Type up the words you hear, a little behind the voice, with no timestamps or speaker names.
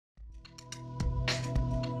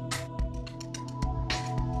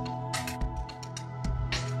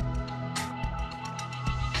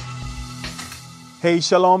Hey,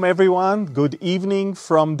 shalom everyone. Good evening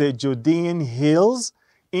from the Judean hills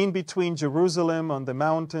in between Jerusalem on the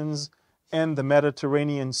mountains and the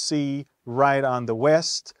Mediterranean Sea right on the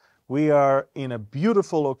west. We are in a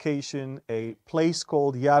beautiful location, a place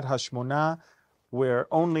called Yad Hashmona, where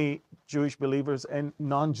only Jewish believers and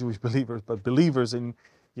non-Jewish believers, but believers in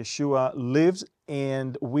Yeshua lives.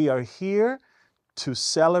 And we are here to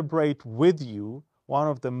celebrate with you one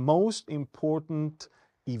of the most important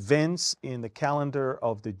events in the calendar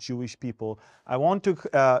of the Jewish people. I want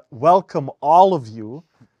to welcome all of you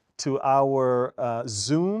to our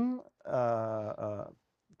Zoom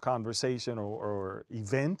conversation or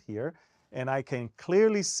event here. And I can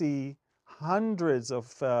clearly see hundreds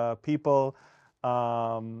of people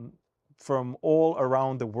from all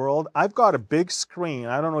around the world. I've got a big screen.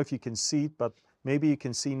 I don't know if you can see it, but maybe you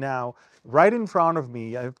can see now. Right in front of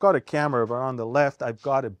me, I've got a camera, but on the left, I've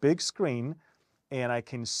got a big screen and I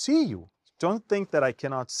can see you. Don't think that I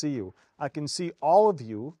cannot see you. I can see all of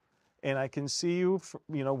you, and I can see you,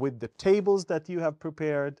 with the tables that you have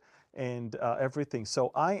prepared and everything.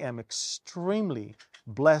 So I am extremely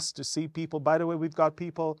blessed to see people. By the way, we've got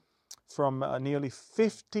people from nearly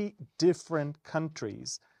 50 different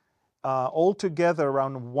countries, altogether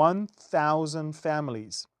around 1,000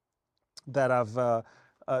 families that have,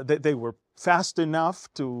 they were fast enough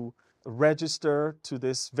to register to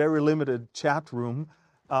this very limited chat room.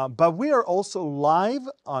 But we are also live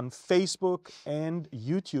on Facebook and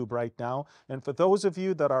YouTube right now. And for those of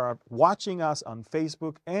you that are watching us on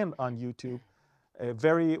Facebook and on YouTube, a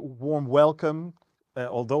very warm welcome,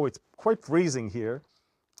 although it's quite freezing here.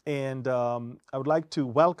 And I would like to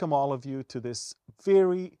welcome all of you to this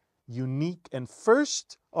very unique and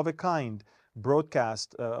first of a kind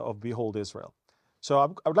broadcast of Behold Israel. So I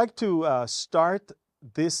would like to start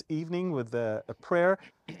this evening with a prayer,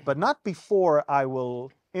 but not before I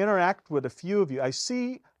will interact with a few of you. I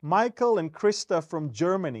see Michael and Krista from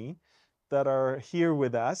Germany that are here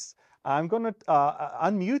with us. I'm going to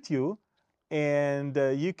unmute you, and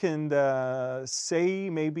you can say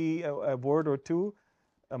maybe a word or two.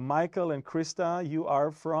 Michael and Krista, you are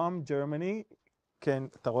from Germany. Can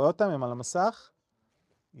אתה רואה אותם? הם על המסך?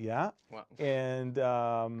 Yeah. Wow.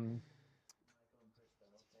 And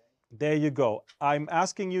there you go. I'm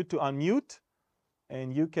asking you to unmute,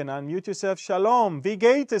 and you can unmute yourself. Shalom, wie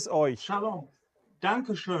geht es euch? Shalom,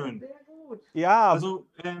 Dankeschön. Sehr gut. Ja, Also,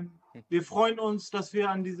 wir freuen uns, dass wir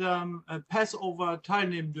an diesem Passover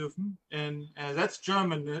teilnehmen dürfen. And that's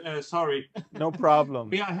German, sorry. no problem.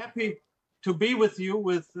 We are happy to be with you,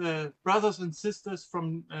 with brothers and sisters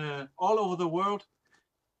from all over the world.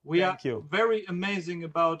 We Thank are you. very amazing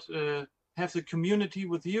about have the community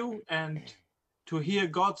with you and to hear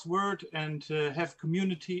God's word and have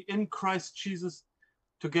community in Christ Jesus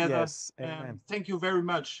together. Yes, amen. Thank you very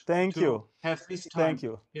much. Thank to you. Have this time. Thank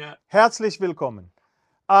you. Yeah. Herzlich willkommen.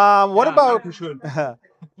 What Ja, about, Dankeschön.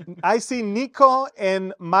 I see Nico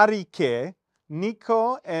and Marike.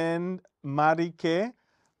 Nico and Marike.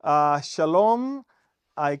 Shalom.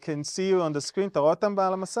 I can see you on the screen. אתה רואה אותם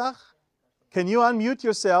על המסך? Can you unmute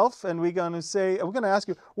yourself? And we're going to ask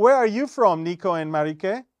you, where are you from, Nico and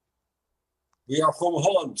Marike? We are from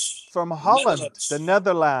Holland. From Holland, Netherlands. the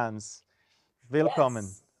Netherlands. Willkommen.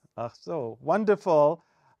 Yes. Ach so, wonderful.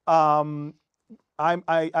 I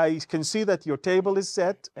can see that your table is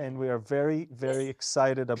set, and we are very, very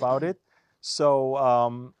excited about it.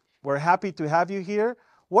 So we're happy to have you here.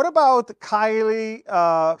 What about Kylie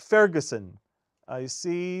Ferguson? I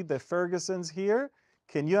see the Fergusons here.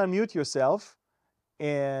 Can you unmute yourself?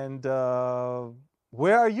 And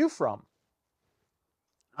where are you from?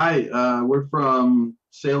 Hi, we're from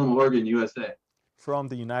Salem, Oregon, USA. From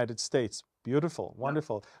the United States. Beautiful,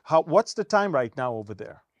 wonderful. What's the time right now over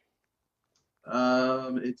there?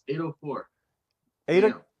 It's 8:04.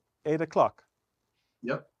 8 o'clock.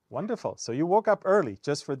 Yep. Wonderful. So you woke up early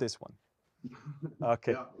just for this one.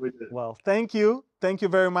 Okay. Yeah, we did. Well, thank you. Thank you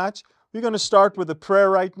very much. We're going to start with a prayer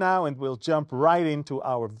right now, and we'll jump right into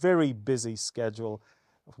our very busy schedule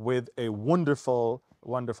with a wonderful,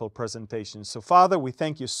 wonderful presentation. So, Father, we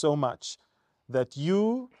thank you so much that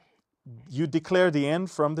you declare the end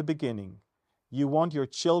from the beginning. You want your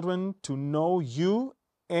children to know you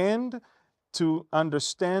and to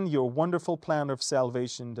understand your wonderful plan of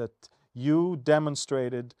salvation that you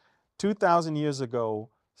demonstrated 2,000 years ago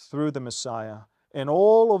through the Messiah. And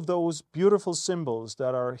all of those beautiful symbols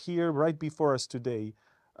that are here right before us today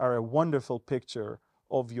are a wonderful picture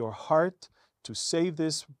of your heart to save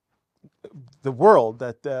the world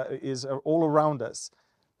that is all around us.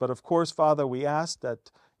 But of course, Father, we ask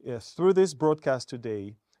that through this broadcast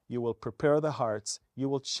today, you will prepare the hearts, you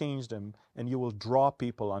will change them, and you will draw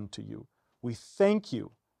people unto you. We thank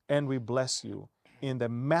you and we bless you in the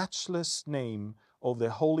matchless name of the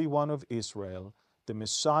Holy One of Israel, the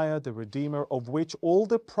Messiah, the Redeemer, of which all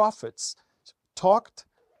the prophets talked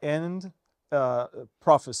and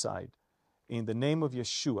prophesied. In the name of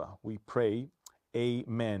Yeshua, we pray,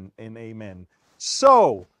 amen and amen.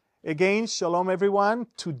 So, again, shalom everyone.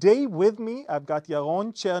 Today with me, I've got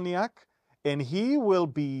Yaron Cherniak, and he will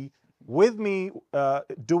be with me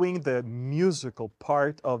doing the musical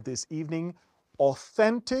part of this evening.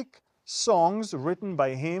 Authentic songs written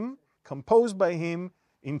by him, composed by him.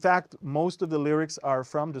 In fact, most of the lyrics are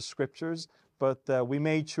from the scriptures, but we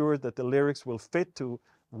made sure that the lyrics will fit to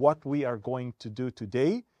what we are going to do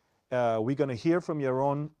today. We're going to hear from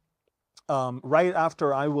Yaron right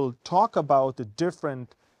after I will talk about the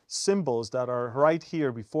different symbols that are right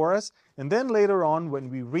here before us. And then later on, when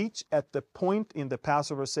we reach at the point in the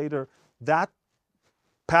Passover Seder, that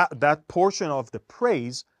portion of the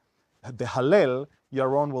praise, the Hallel,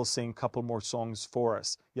 Yaron will sing a couple more songs for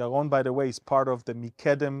us. Yaron, by the way, is part of the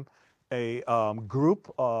Mikedem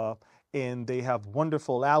group, and they have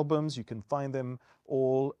wonderful albums. You can find them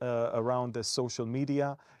all around the social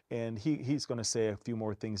media, and he's going to say a few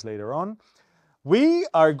more things later on. We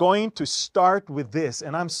are going to start with this,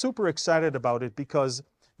 and I'm super excited about it because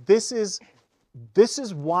this is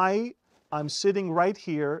why I'm sitting right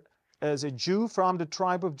here as a Jew from the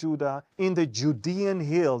tribe of Judah in the Judean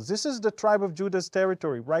hills. This is the tribe of Judah's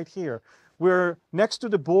territory right here. We're next to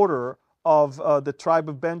the border of the tribe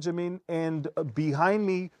of Benjamin, and behind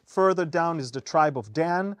me further down is the tribe of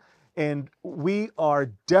Dan, and we are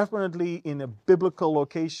definitely in a biblical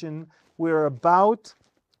location. We're about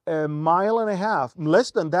a mile and a half, less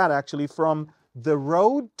than that actually, from the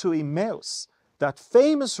road to Emmaus, that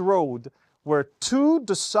famous road where two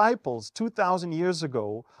disciples 2,000 years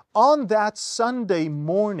ago, on that Sunday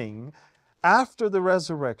morning after the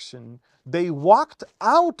resurrection, they walked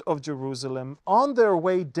out of Jerusalem on their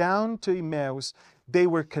way down to Emmaus. They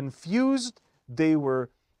were confused, they were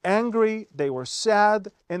angry, they were sad,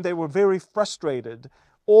 and they were very frustrated.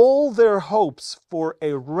 All their hopes for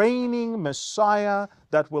a reigning Messiah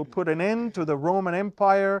that will put an end to the Roman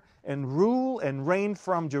Empire and rule and reign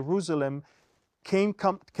from Jerusalem came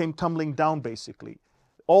tumbling down, basically.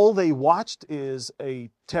 All they watched is a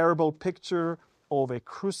terrible picture of a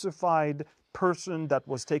crucified person that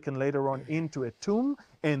was taken later on into a tomb,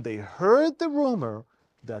 and they heard the rumor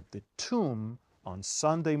that the tomb on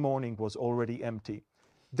Sunday morning was already empty.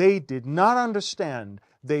 They did not understand.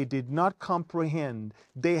 They did not comprehend.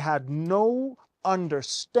 They had no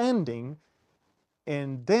understanding.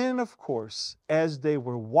 And then, of course, as they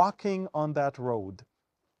were walking on that road,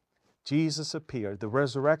 Jesus appeared, the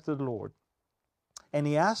resurrected Lord. And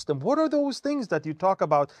he asked them, what are those things that you talk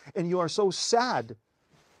about and you are so sad?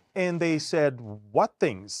 And they said, what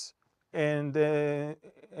things? And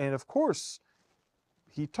of course,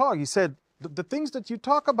 he said, the things that you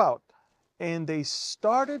talk about. And they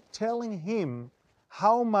started telling him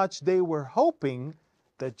how much they were hoping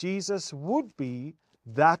that Jesus would be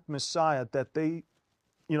that Messiah that they,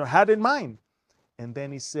 had in mind. And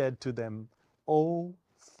then he said to them, "O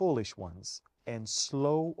foolish ones, and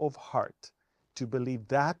slow of heart, to believe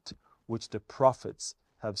that which the prophets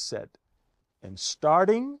have said." And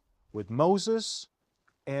starting with Moses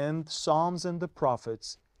and Psalms and the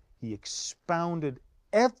prophets, he expounded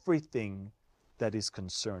everything that is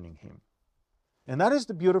concerning him. And that is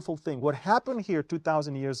the beautiful thing. What happened here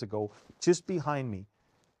 2,000 years ago, just behind me,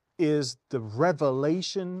 is the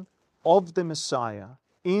revelation of the Messiah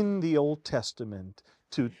in the Old Testament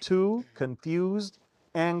to two confused,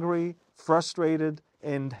 angry, frustrated,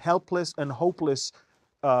 and helpless and hopeless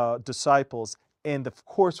disciples. And of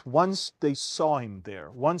course, once they saw him there,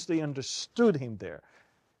 once they understood him there,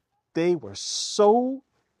 they were so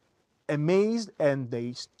amazed, and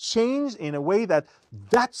they changed in a way that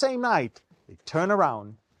same night, they turned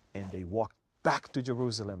around and they walked back to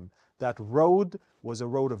Jerusalem. That road was a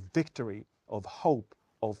road of victory, of hope,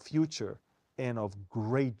 of future, and of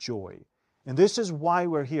great joy. And this is why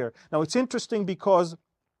we're here. Now, it's interesting because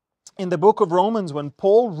in the book of Romans, when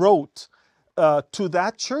Paul wrote to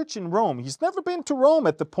that church in Rome, he's never been to Rome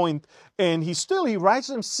at the point, and he writes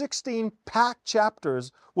them 16 packed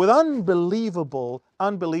chapters with unbelievable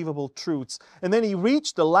truths. And then he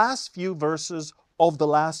reached the last few verses of the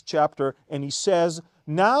last chapter, and he says,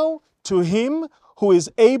 "Now to him who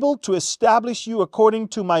is able to establish you according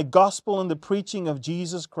to my gospel and the preaching of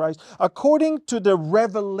Jesus Christ, according to the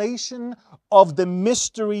revelation of the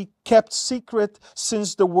mystery kept secret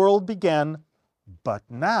since the world began, but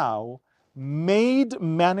now made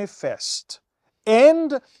manifest,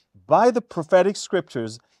 and by the prophetic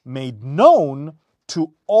scriptures made known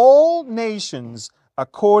to all nations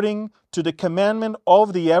according to the commandment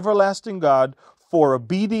of the everlasting God for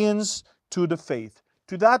obedience to the faith.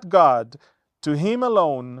 To that God, to him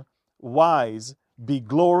alone, wise, be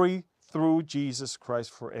glory through Jesus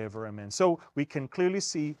Christ forever. Amen. So we can clearly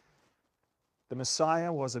see the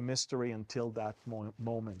Messiah was a mystery until that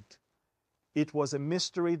moment. It was a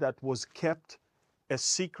mystery that was kept a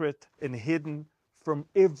secret and hidden from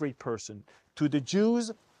every person, to the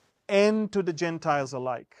Jews and to the Gentiles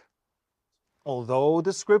alike. Although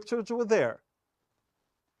the scriptures were there,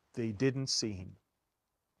 they didn't see him.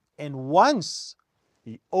 And once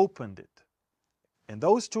he opened it, and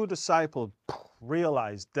those two disciples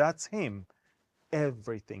realized that's him,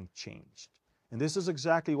 everything changed. And this is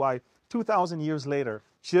exactly why 2,000 years later,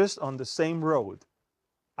 just on the same road,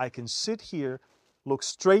 I can sit here, look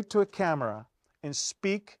straight to a camera, and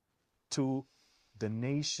speak to the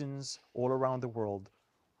nations all around the world.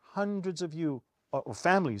 Hundreds of you, or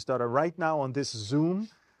families that are right now on this Zoom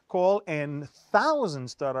call, and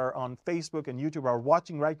thousands that are on Facebook and YouTube are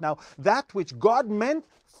watching right now. That which God meant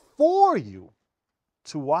for you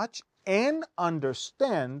to watch and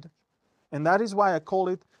understand. And that is why I call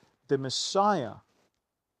it the Messiah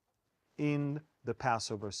in the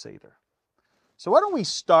Passover Seder. So why don't we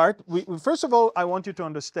start? First of all, I want you to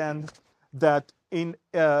understand that in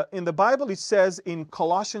the Bible it says in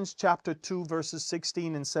Colossians chapter 2, verses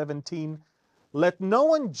 16 and 17, let no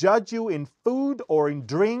one judge you in food or in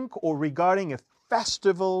drink or regarding a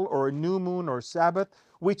festival or a new moon or Sabbath,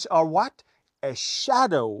 which are what? A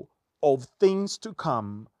shadow of things to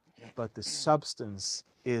come, but the substance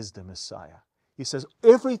is the Messiah. He says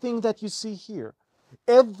everything that you see here,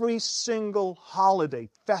 every single holiday,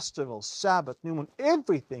 festival, Sabbath, new moon,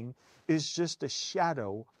 everything is just a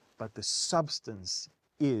shadow, but the substance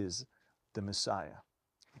is the Messiah.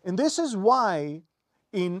 And this is why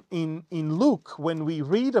in Luke, when we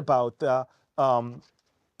read about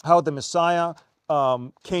how the Messiah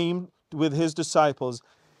came with his disciples,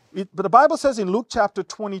 but the Bible says in Luke chapter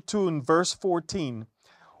 22 and verse 14,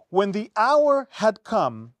 when the hour had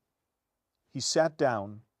come, he sat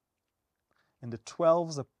down, and the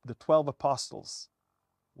 12 apostles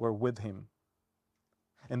were with him.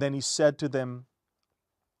 And then he said to them,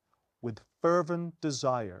 with fervent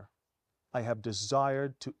desire, I have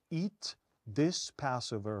desired to eat this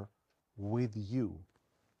Passover with you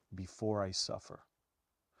before I suffer.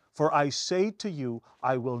 For I say to you,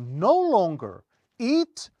 I will no longer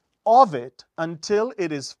eat of it until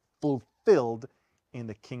it is fulfilled in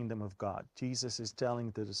the kingdom of God. Jesus is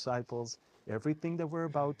telling the disciples, everything that we're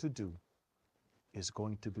about to do is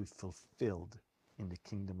going to be fulfilled in the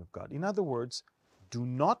kingdom of God. In other words, do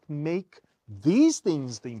not make these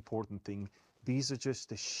things the important thing. These are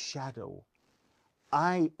just a shadow.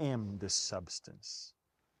 I am the substance.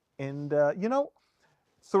 And,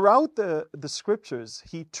 throughout the scriptures,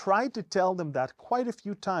 he tried to tell them that quite a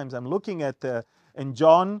few times. I'm looking at in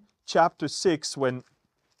John chapter 6, when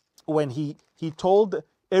he told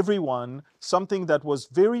everyone something that was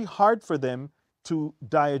very hard for them to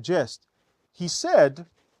digest. He said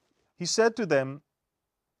to them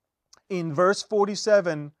in verse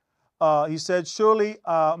 47, he said, surely,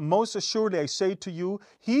 most assuredly I say to you,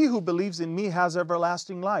 he who believes in me has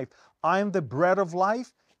everlasting life. I am the bread of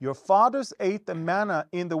life. Your fathers ate the manna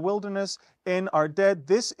in the wilderness and are dead.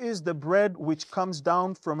 This is the bread which comes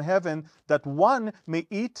down from heaven, that one may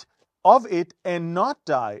eat of it and not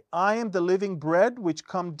die. I am the living bread which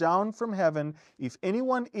come down from heaven. If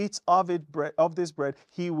anyone eats of this bread,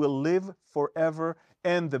 he will live forever.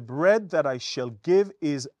 And the bread that I shall give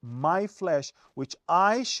is my flesh, which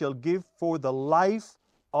I shall give for the life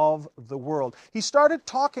of the world. He started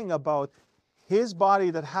talking about his body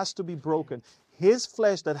that has to be broken, his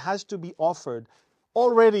flesh that has to be offered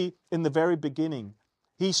already in the very beginning.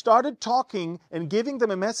 He started talking and giving them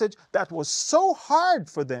a message that was so hard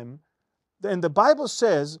for them. And the Bible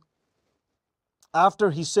says, after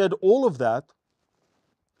he said all of that,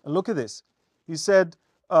 and look at this. He said,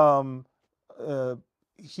 here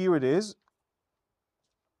it is.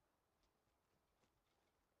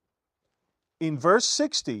 In verse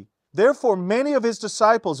 60, therefore many of his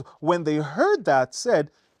disciples, when they heard that, said,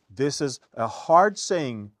 this is a hard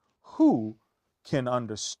saying. Who can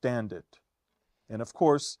understand it? And of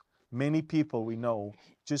course, many people we know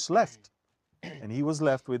just left. And he was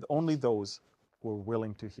left with only those who were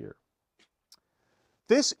willing to hear.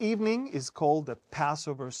 This evening is called the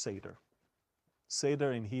Passover Seder.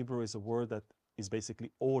 Seder in Hebrew is a word that is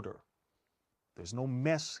basically order. There's no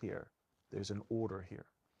mess here. There's an order here.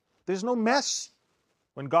 There's no mess.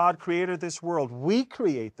 When God created this world, we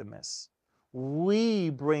create the mess. We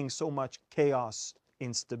bring so much chaos,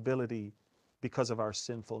 instability, because of our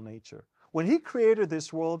sinful nature. When he created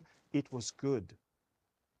this world, it was good.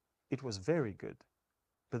 It was very good.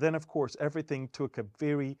 But then, of course, everything took a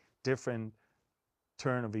very different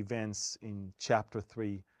turn of events in chapter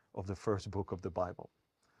 3 of the first book of the Bible.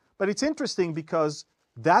 But it's interesting because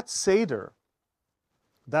that Seder,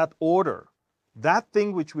 that order, that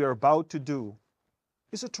thing which we are about to do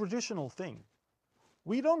is a traditional thing.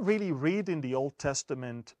 We don't really read in the Old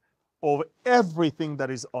Testament of everything that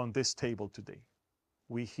is on this table today.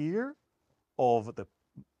 We hear of the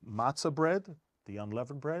matzah bread, the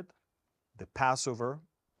unleavened bread, the Passover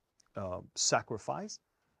sacrifice,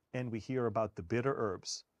 and we hear about the bitter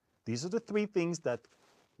herbs. These are the three things that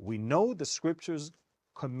we know the scriptures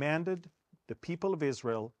commanded the people of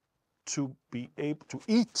Israel to be able to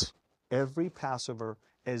eat every Passover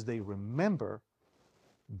as they remember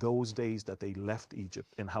those days that they left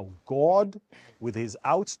Egypt and how God, with his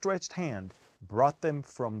outstretched hand, brought them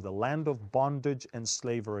from the land of bondage and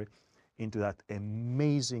slavery into that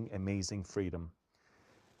amazing, amazing freedom.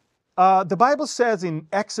 The Bible says in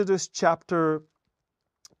Exodus chapter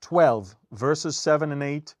 12, verses 7 and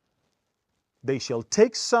 8, they shall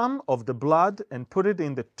take some of the blood and put it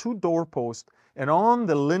in the two doorposts and on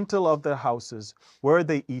the lintel of their houses where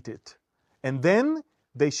they eat it. And then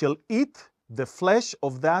they shall eat the flesh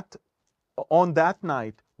of that on that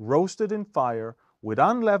night, roasted in fire, with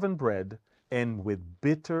unleavened bread, and with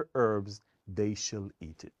bitter herbs they shall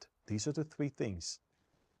eat it. These are the three things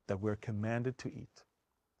that we're commanded to eat.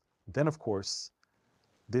 Then, of course,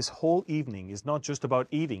 this whole evening is not just about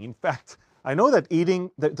eating. In fact, I know that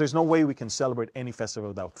eating, there's no way we can celebrate any festival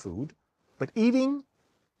without food, but eating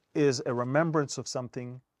is a remembrance of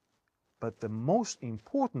something, but the most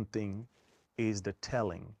important thing is the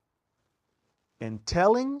telling. And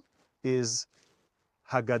telling is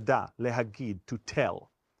Haggadah, lehagid, to tell.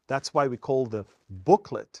 That's why we call the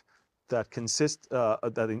booklet that consists,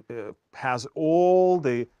 has all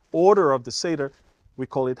the order of the Seder, we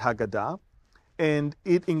call it Haggadah. And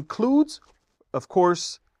it includes, of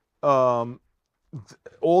course, all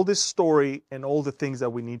this story and all the things that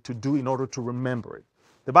we need to do in order to remember it.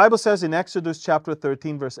 The Bible says in Exodus chapter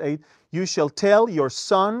 13, verse 8, you shall tell your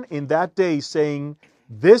son in that day, saying,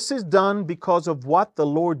 this is done because of what the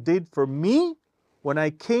Lord did for me when I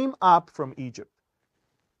came up from Egypt.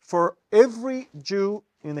 For every Jew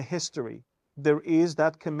in the history, there is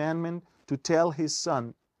that commandment to tell his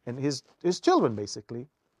son and his children, basically,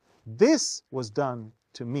 this was done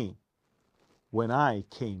to me when I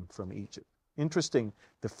came from Egypt. Interesting.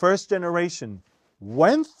 The first generation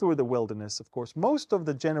went through the wilderness, of course. Most of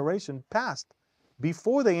the generation passed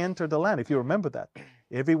before they entered the land, if you remember that.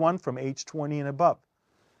 Everyone from age 20 and above.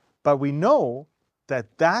 But we know that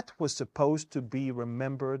that was supposed to be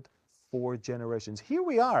remembered for generations. Here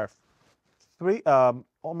we are,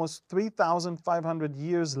 almost 3,500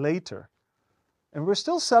 years later, and we're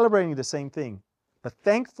still celebrating the same thing. But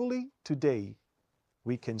thankfully, today,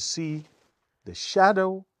 we can see the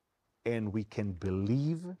shadow and we can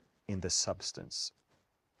believe in the substance.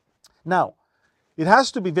 Now, it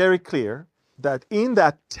has to be very clear that in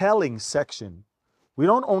that telling section, we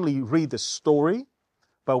don't only read the story,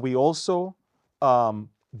 but we also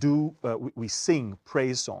we sing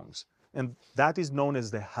praise songs. And that is known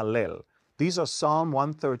as the Hallel. These are Psalm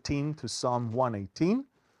 113 to Psalm 118.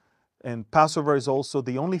 And Passover is also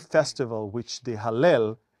the only festival which the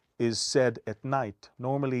Hallel is said at night.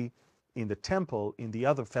 Normally in the temple, in the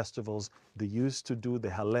other festivals, they used to do the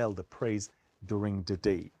Hallel, the praise, during the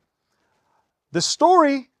day. The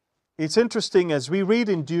story, it's interesting as we read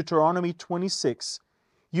in Deuteronomy 26,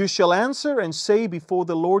 you shall answer and say before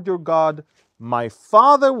the Lord your God, my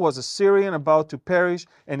father was a Syrian about to perish,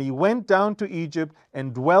 and he went down to Egypt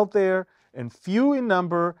and dwelt there, and few in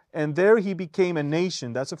number, and there he became a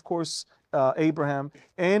nation. That's, of course, Abraham,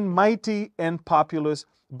 and mighty and populous.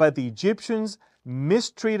 But the Egyptians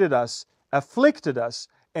mistreated us, afflicted us,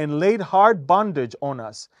 and laid hard bondage on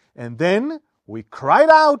us. And then we cried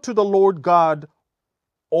out to the Lord God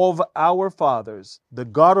of our fathers, the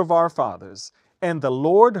God of our fathers. And the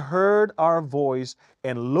Lord heard our voice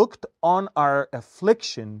and looked on our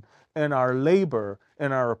affliction and our labor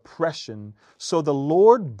and our oppression. So the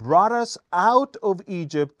Lord brought us out of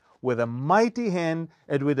Egypt with a mighty hand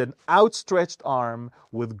and with an outstretched arm,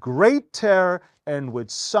 with great terror and with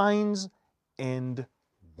signs and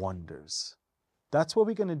wonders. That's what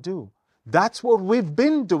we're going to do. That's what we've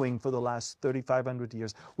been doing for the last 3,500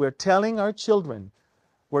 years. We're telling our children,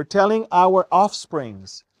 we're telling our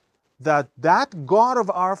offsprings, that God of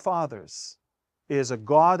our fathers is a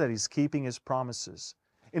God that is keeping his promises,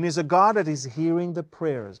 and is a God that is hearing the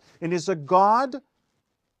prayers, and is a God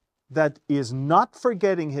that is not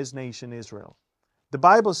forgetting his nation Israel. The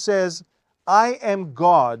Bible says, I am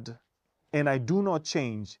God and I do not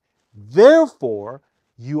change. Therefore,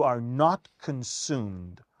 you are not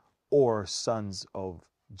consumed, or sons of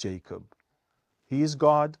Jacob. He is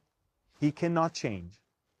God. He cannot change.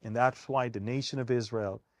 And that's why the nation of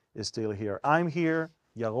Israel is still here. I'm here.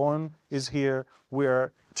 Yaron is here.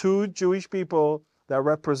 We're two Jewish people that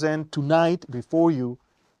represent tonight before you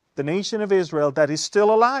the nation of Israel that is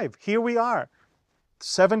still alive. Here we are.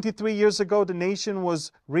 73 years ago, the nation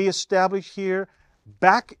was reestablished here,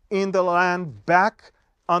 back in the land, back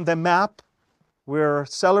on the map. We're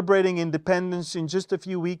celebrating independence in just a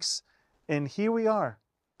few weeks. And here we are.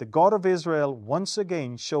 The God of Israel once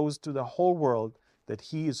again shows to the whole world that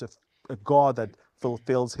he is a God that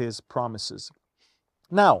fulfills his promises.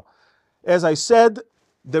 Now, as I said,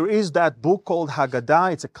 there is that book called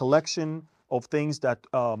Haggadah. It's a collection of things that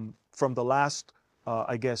from the last,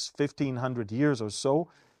 I guess, 1,500 years or so.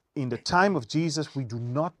 In the time of Jesus, we do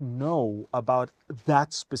not know about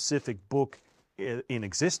that specific book in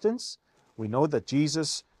existence. We know that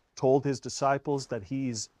Jesus told his disciples that he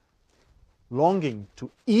is longing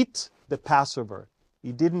to eat the Passover.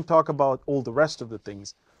 He didn't talk about all the rest of the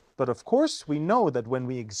things. But of course, we know that when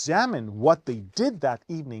we examine what they did that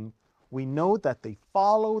evening, we know that they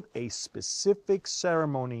followed a specific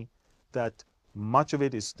ceremony that much of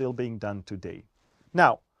it is still being done today.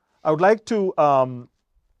 Now, I would like to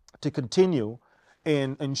continue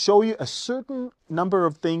and show you a certain number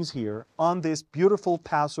of things here on this beautiful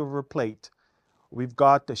Passover plate. We've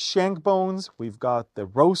got the shank bones, we've got the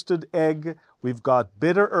roasted egg, we've got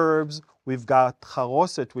bitter herbs, we've got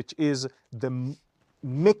charoset, which is the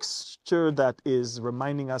mixture that is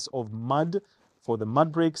reminding us of mud for the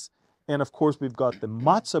mud bricks. And of course, we've got the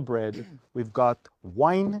matzah bread, we've got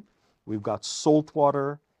wine, we've got salt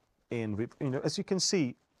water, and as you can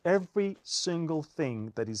see, every single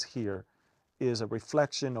thing that is here is a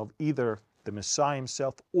reflection of either the Messiah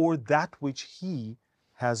himself or that which he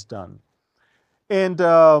has done. And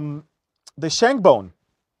the shank bone.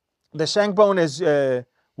 The shank bone, as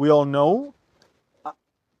we all know,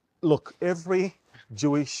 look, every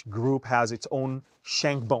Jewish group has its own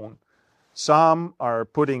shank bone. Some are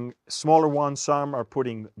putting smaller ones, some are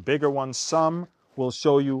putting bigger ones, some will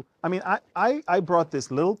show you. I mean, I brought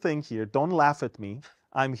this little thing here. Don't laugh at me.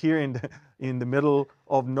 I'm here in the middle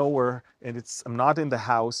of nowhere, and I'm not in the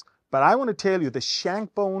house. But I want to tell you, the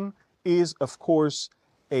shank bone is, of course,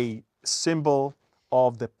 a symbol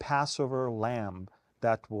of the Passover lamb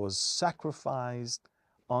that was sacrificed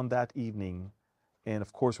on that evening. And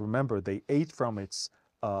of course, remember, they ate from its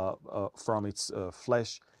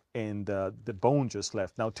flesh, and the bone just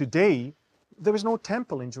left. Now, today, there is no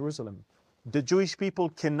temple in Jerusalem. The Jewish people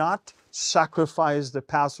cannot sacrifice the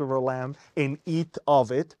Passover lamb and eat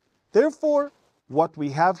of it. Therefore, what we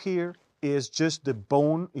have here is just the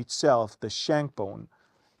bone itself, the shank bone.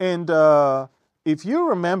 And if you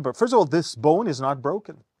remember, first of all, this bone is not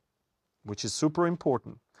broken, which is super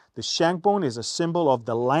important. The shank bone is a symbol of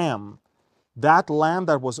the lamb, that lamb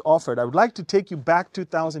that was offered. I would like to take you back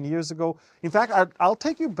 2,000 years ago. In fact, I'll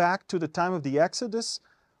take you back to the time of the Exodus,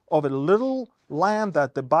 of a little lamb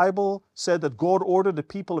that the Bible said that God ordered the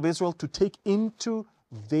people of Israel to take into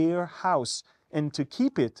their house and to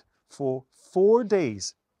keep it for 4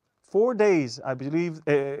 days. 4 days, I believe,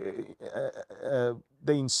 they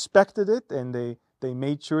inspected it and they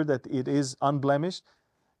made sure that it is unblemished.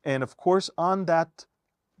 And of course, on that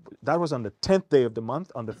was on the 10th day of the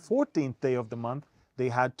month. On the 14th day of the month, they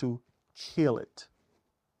had to kill it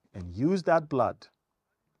and use that blood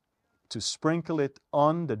to sprinkle it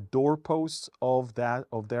on the doorposts of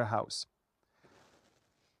their house.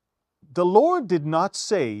 The Lord did not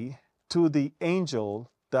say to the angel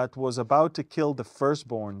that was about to kill the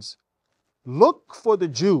firstborns, look for the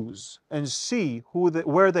Jews and see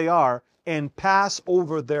where they are and pass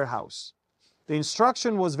over their house. The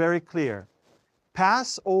instruction was very clear.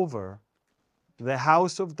 Pass over the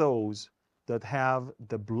house of those that have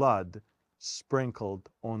the blood sprinkled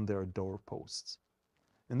on their doorposts.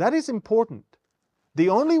 And that is important. The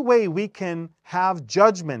only way we can have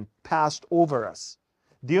judgment passed over us,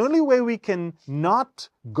 the only way we can not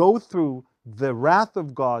go through the wrath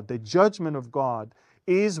of God, the judgment of God,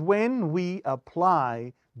 is when we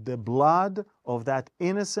apply the blood of that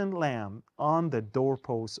innocent lamb on the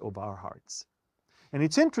doorposts of our hearts. And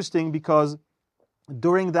it's interesting because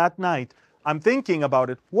during that night, I'm thinking about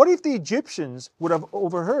it. What if the Egyptians would have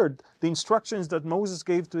overheard the instructions that Moses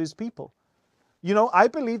gave to his people? You know, I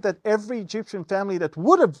believe that every Egyptian family that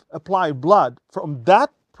would have applied blood from that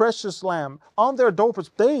precious lamb on their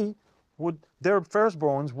doorposts, their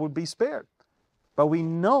firstborns would be spared. But we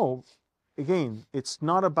know, again, it's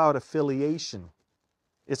not about affiliation.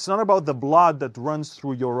 It's not about the blood that runs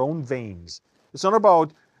through your own veins. It's not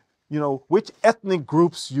about, which ethnic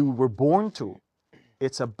groups you were born to.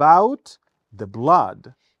 It's about the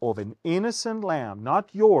blood of an innocent lamb, not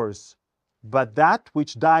yours, but that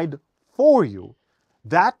which died for you,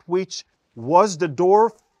 that which was the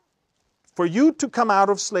door for you to come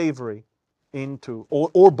out of slavery into,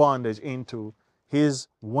 or bondage into his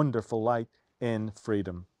wonderful light and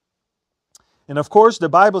freedom. And of course, the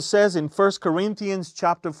Bible says in 1 Corinthians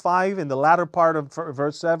chapter 5, in the latter part of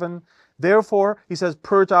verse 7, therefore, he says,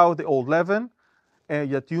 purge out the old leaven,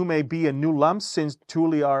 and yet you may be a new lump, since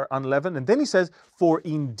truly are unleavened. And then he says, for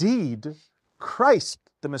indeed, Christ,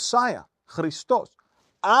 the Messiah, Christos,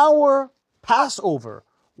 our Passover,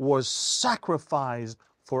 was sacrificed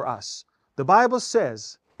for us. The Bible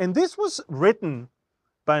says, and this was written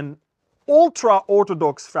by an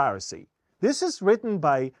ultra-Orthodox Pharisee. This is written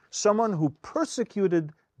by someone who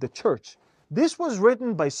persecuted the church. This was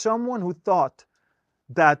written by someone who thought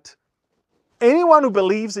that anyone who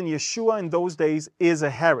believes in Yeshua in those days is a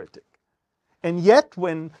heretic. And yet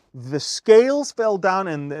when the scales fell down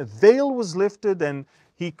and the veil was lifted and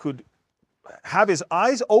he could have his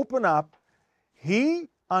eyes open up, he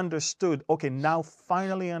understood, okay, now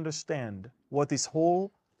finally understand what this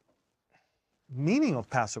whole meaning of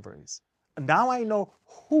Passover is. Now I know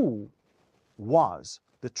who was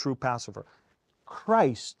the true Passover.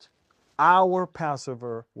 Christ, our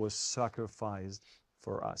Passover, was sacrificed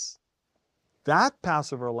for us. That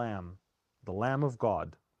Passover lamb, the Lamb of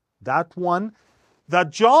God, that one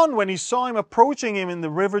that John, when he saw him approaching him in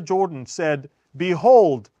the river Jordan, said,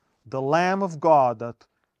 behold, the Lamb of God that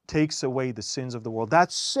takes away the sins of the world.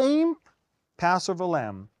 That same Passover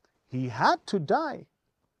lamb, he had to die.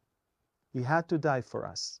 He had to die for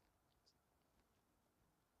us.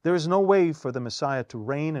 There is no way for the Messiah to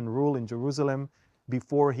reign and rule in Jerusalem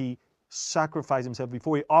before he sacrificed himself,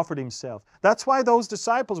 before he offered himself. That's why those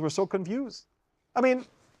disciples were so confused. I mean,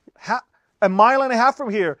 a mile and a half from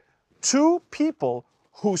here, two people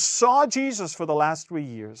who saw Jesus for the last 3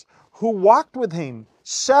 years, who walked with him,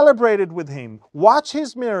 celebrated with him, watched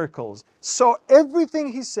his miracles, saw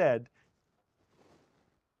everything he said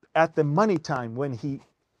at the money time when he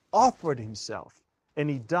offered himself. And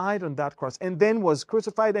he died on that cross and then was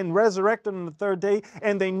crucified and resurrected on the third day.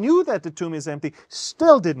 And they knew that the tomb is empty,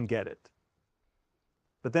 still didn't get it.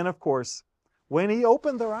 But then, of course, when he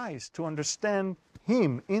opened their eyes to understand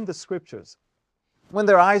him in the scriptures, when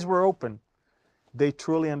their eyes were open, they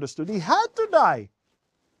truly understood he had to die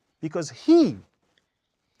because he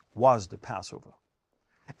was the Passover.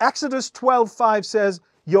 Exodus 12:5 says,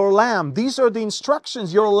 your lamb, these are the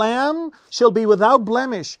instructions, your lamb shall be without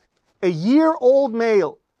blemish, a year-old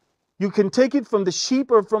male. You can take it from the sheep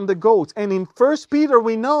or from the goats. And in 1 Peter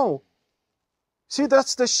we know, see,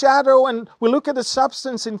 that's the shadow, and we look at the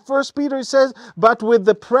substance. In 1 Peter it says, but with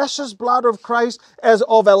the precious blood of Christ as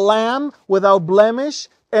of a lamb without blemish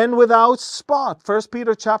and without spot. 1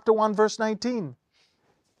 Peter chapter 1 verse 19.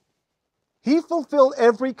 He fulfilled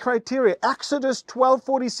every criteria. Exodus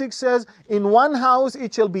 12:46 says, in one house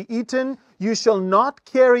it shall be eaten. You shall not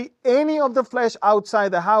carry any of the flesh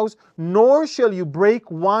outside the house, nor shall you break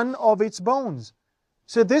one of its bones.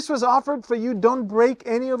 So this was offered for you. Don't break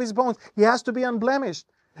any of his bones. He has to be unblemished.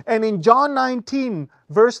 And in John 19,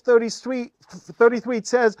 verse 33, it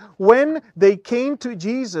says, when they came to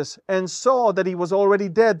Jesus and saw that he was already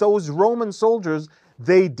dead, those Roman soldiers,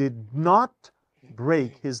 they did not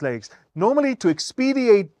break his legs. Normally to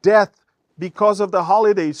expedite death because of the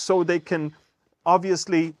holidays, so they can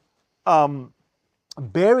obviously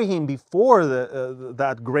bury him before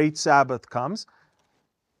that great Sabbath comes,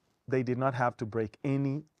 they did not have to break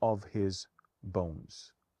any of his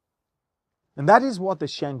bones. And that is what the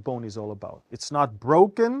shank bone is all about. It's not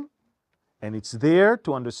broken, and it's there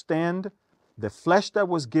to understand the flesh that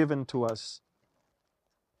was given to us,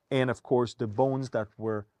 and of course the bones that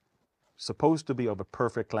were supposed to be of a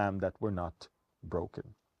perfect lamb that were not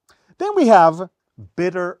broken. Then we have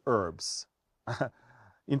bitter herbs.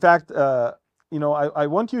 In fact, I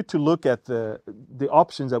want you to look at the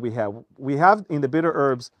options that we have. We have in the bitter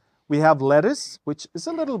herbs, we have lettuce, which is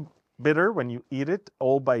a little bitter when you eat it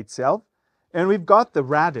all by itself. And we've got the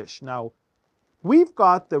radish. Now, we've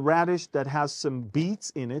got the radish that has some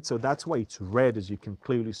beets in it, so that's why it's red, as you can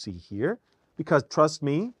clearly see here. Because trust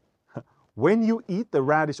me, when you eat the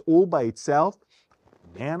radish all by itself,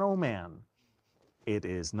 man, oh man, it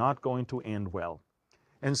is not going to end well.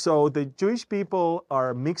 And so the Jewish people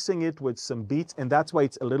are mixing it with some beets, and that's why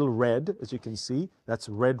it's a little red, as you can see. That's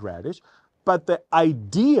red radish. But the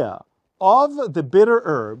idea of the bitter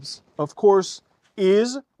herbs, of course,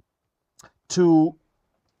 is to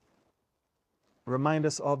remind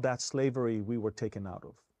us of that slavery we were taken out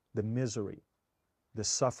of, the misery, the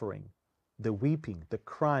suffering, the weeping, the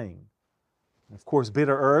crying. Of course,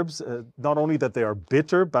 bitter herbs, not only that they are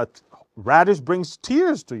bitter, but radish brings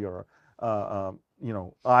tears to your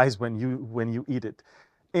eyes when you eat it.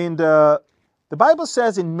 And the Bible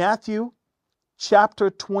says in Matthew chapter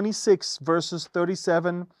 26, verses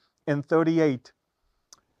 37 and 38,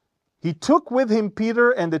 he took with him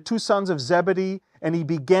Peter and the two sons of Zebedee, and he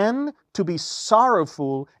began to be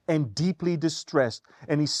sorrowful and deeply distressed.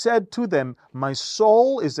 And he said to them, "My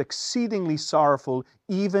soul is exceedingly sorrowful,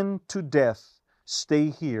 even to death. Stay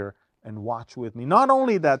here and watch with me." Not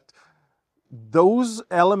only that, those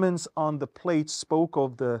elements on the plate spoke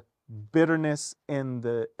of the bitterness and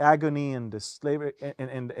the agony and the slavery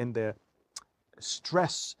and the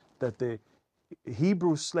stress that the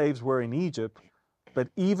Hebrew slaves were in Egypt, but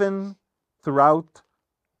even throughout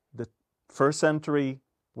the first century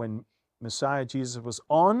when Messiah Jesus was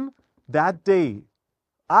on that day,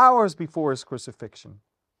 hours before his crucifixion,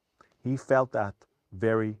 he felt that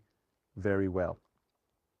very, very well.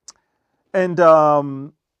 And,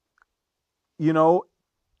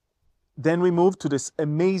 then we move to this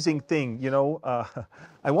amazing thing.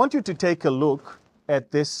 I want you to take a look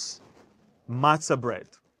at this matzah bread,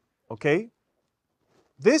 okay?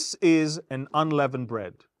 This is an unleavened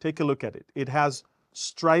bread. Take a look at it. It has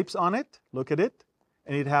stripes on it, look at it,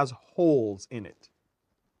 and it has holes in it.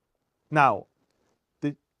 Now,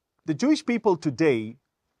 the Jewish people today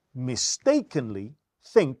mistakenly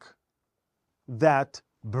think that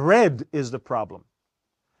bread is the problem.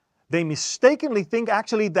 They mistakenly think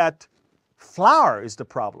actually that flour is the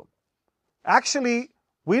problem. Actually,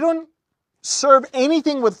 we don't serve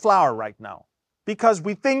anything with flour right now because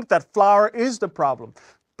we think that flour is the problem.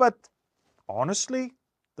 But honestly,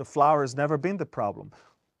 the flour has never been the problem.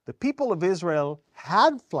 The people of Israel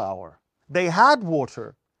had flour. They had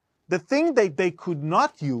water. The thing that they could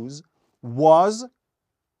not use was,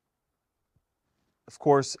 of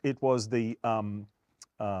course, it was the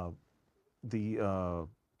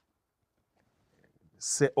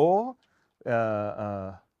seor,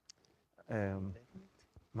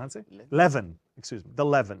 leaven, excuse me, the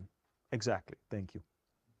leaven, exactly, thank you.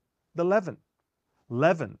 The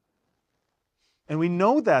leaven. And we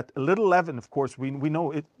know that a little leaven, of course, we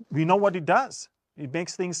know it. We know what it does. It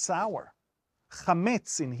makes things sour.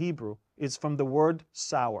 Chametz in Hebrew is from the word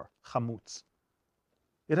sour, chamutz.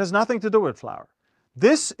 It has nothing to do with flour.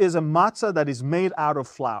 This is a matzah that is made out of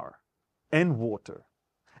flour and water.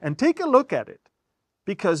 And take a look at it,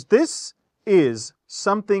 because this is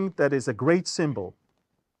something that is a great symbol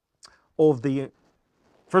of the,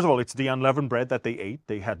 first of all, it's the unleavened bread that they ate.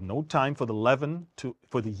 They had no time for the leaven,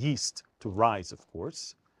 for the yeast to rise, of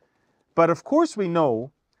course. But of course we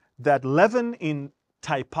know that leaven in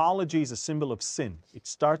typology is a symbol of sin. It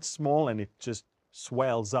starts small and it just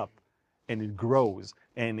swells up and it grows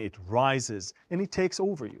and it rises and it takes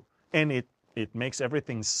over you. And it makes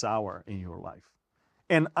everything sour in your life.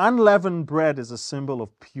 And unleavened bread is a symbol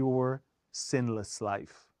of pure, sinless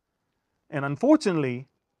life. And unfortunately,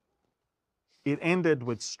 it ended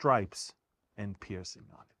with stripes and piercing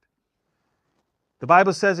on it. The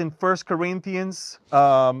Bible says in 1 Corinthians,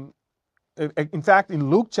 in fact, in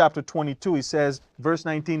Luke chapter 22, he says, verse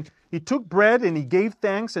 19, he took bread and he gave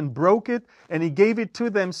thanks and broke it and he gave it to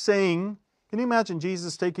them saying, can you imagine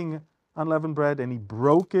Jesus taking unleavened bread and he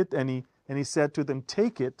broke it and he said to them,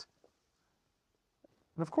 take it.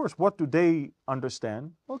 And of course, what do they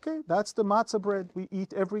understand? Okay, that's the matzah bread we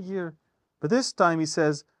eat every year. But this time he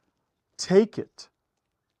says, take it.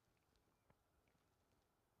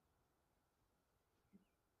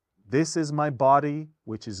 This is my body,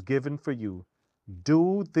 which is given for you.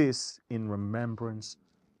 Do this in remembrance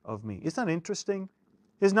of me. Isn't that interesting?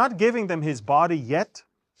 He's not giving them his body yet,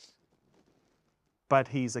 but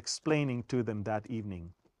he's explaining to them that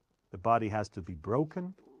evening. The body has to be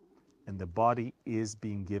broken, and the body is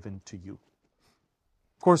being given to you.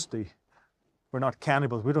 Of course, we're not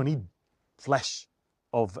cannibals. We don't eat flesh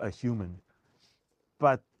of a human.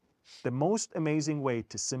 But the most amazing way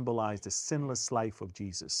to symbolize the sinless life of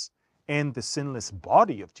Jesus and the sinless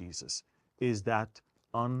body of Jesus is that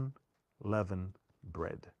unleavened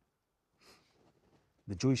bread.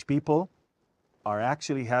 The Jewish people are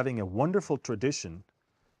actually having a wonderful tradition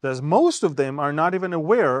that most of them are not even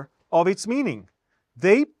aware of its meaning.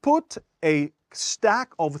 They put a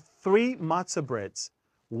stack of 3 matzah breads,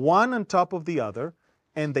 one on top of the other,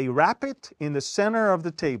 and they wrap it in the center of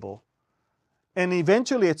the table. And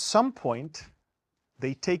eventually, at some point,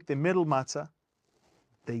 they take the middle matzah,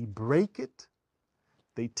 they break it,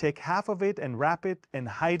 They take half of it and wrap it and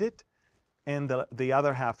hide it, and the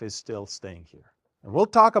other half is still staying here. And we'll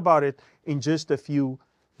talk about it in just a few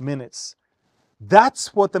minutes.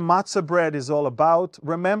 That's what the matzah bread is all about.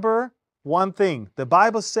 Remember one thing. The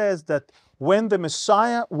Bible says that when the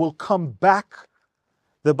Messiah will come back,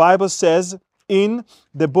 the Bible says in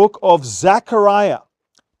the book of Zechariah,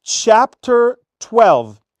 chapter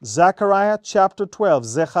 12, Zechariah chapter 12,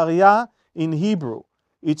 Zechariah in Hebrew,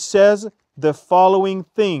 it says the following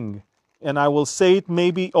thing, and I will say it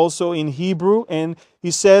maybe also in Hebrew, and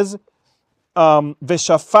he says,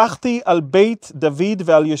 ושפכתי על בית דוד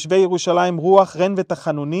ועל יושבי ירושלים רוח רן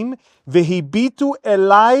ותחנונים, והביטו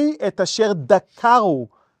אליי את אשר דקרו,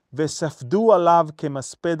 וספדו עליו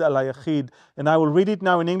כמספד על היחיד. And I will read it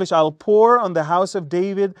now in English. I'll pour on the house of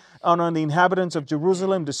David and on the inhabitants of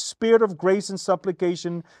Jerusalem the spirit of grace and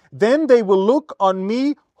supplication. Then they will look on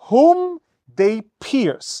me whom they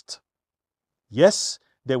pierced. Yes,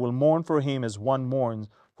 they will mourn for him as one mourns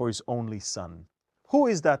for his only son. Who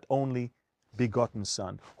is that only begotten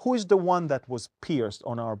son? Who is the one that was pierced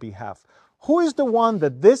on our behalf? Who is the one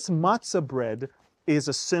that this matzah bread is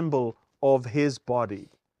a symbol of his body?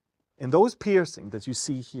 And those piercings that you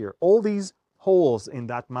see here, all these holes in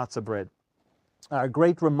that matzah bread, are a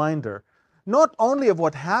great reminder, not only of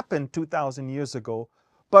what happened 2,000 years ago,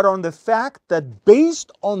 but on the fact that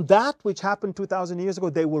based on that which happened 2,000 years ago,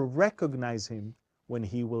 they will recognize him when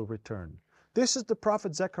he will return. This is the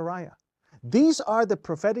prophet Zechariah. These are the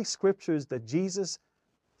prophetic scriptures that Jesus,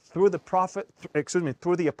 through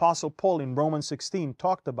the apostle Paul in Romans 16,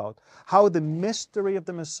 talked about, how the mystery of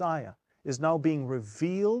the Messiah is now being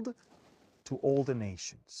revealed to all the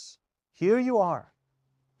nations. Here you are.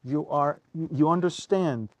 You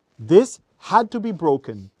understand. This had to be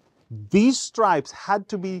broken. These stripes had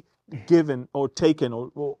to be given or taken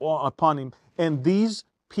or upon him, and these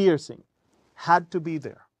piercing had to be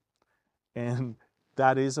there. And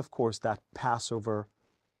that is, of course, that Passover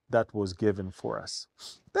that was given for us.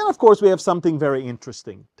 Then, of course, we have something very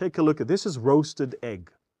interesting. Take a look at this. Is roasted egg.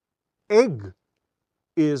 Egg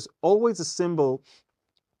is always a symbol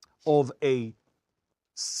of a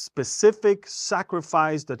specific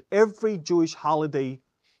sacrifice that every Jewish holiday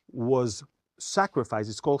was sacrificed.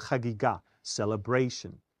 It's called Chagigah,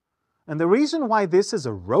 celebration. And the reason why this is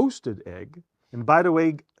a roasted egg, and by the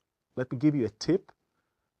way, let me give you a tip.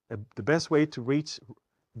 The best way to reach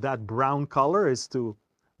that brown color is to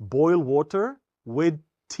boil water with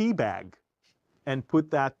tea bag and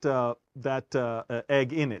put that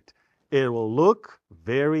egg in it. It will look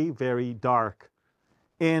very, very dark.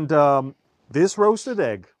 And this roasted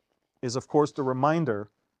egg is, of course, the reminder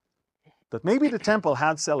that maybe the temple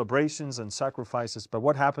had celebrations and sacrifices, but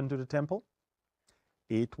what happened to the temple?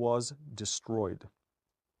 It was destroyed.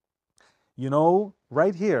 You know,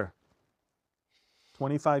 right here,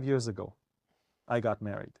 25 years ago, I got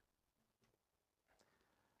married.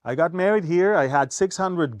 I got married here. I had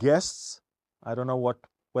 600 guests. I don't know what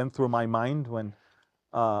went through my mind when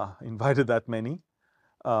invited that many.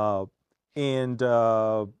 One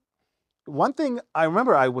thing I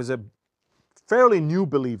remember, I was a fairly new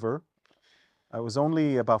believer. I was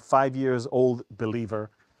only about 5 years old believer.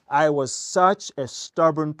 I was such a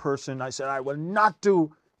stubborn person. I said, I will not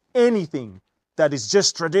do anything that is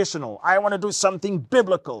just traditional. I want to do something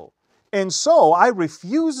biblical. And so I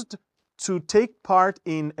refused to take part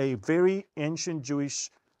in a very ancient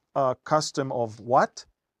Jewish custom of what?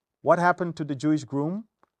 What happened to the Jewish groom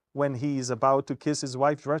when he's about to kiss his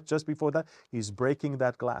wife? Just before that, he's breaking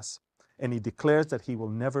that glass. And he declares that he will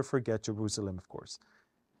never forget Jerusalem, of course.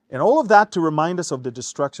 And all of that to remind us of the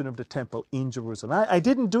destruction of the temple in Jerusalem. I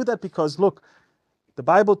didn't do that because, look, the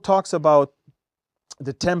Bible talks about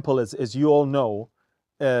the temple, as you all know,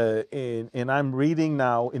 and I'm reading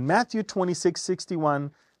now in Matthew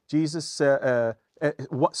 26:61. Jesus,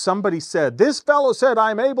 somebody said, this fellow said,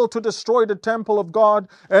 I'm able to destroy the temple of God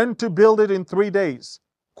and to build it in 3 days.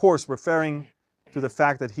 Of course, referring to the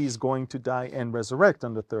fact that he's going to die and resurrect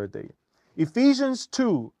on the third day. Ephesians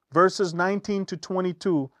 2, verses 19 to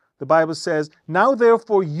 22, the Bible says, now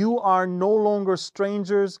therefore you are no longer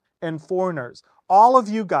strangers and foreigners. All of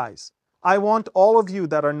you guys, I want all of you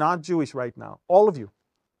that are not Jewish right now, all of you,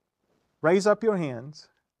 raise up your hands.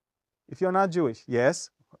 If you're not Jewish,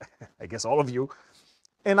 yes, I guess all of you.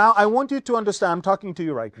 And now I want you to understand, I'm talking to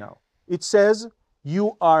you right now. It says,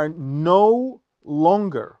 you are no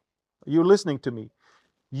longer, you're listening to me,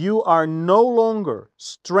 you are no longer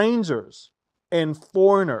strangers and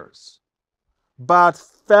foreigners, but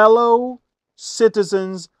fellow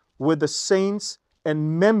citizens with the saints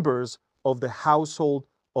and members of the household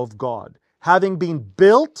of God, having been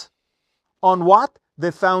built on what?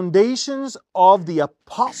 the foundations of the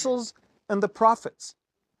apostles and the prophets.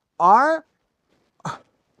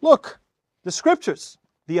 Look, the scriptures,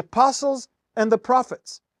 the apostles and the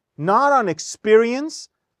prophets. Not on experience,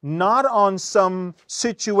 not on some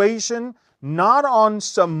situation, not on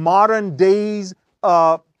some modern days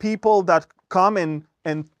people that come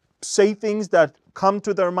and say things that come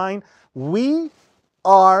to their mind. We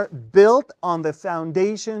are built on the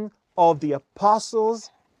foundation of the apostles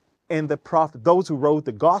and the prophets, those who wrote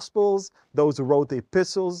the Gospels, those who wrote the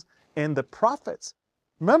epistles, and the prophets.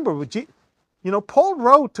 Remember, Paul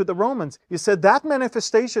wrote to the Romans, he said that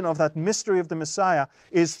manifestation of that mystery of the Messiah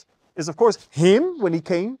is of course him when he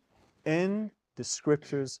came, and the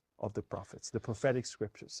scriptures of the prophets, the prophetic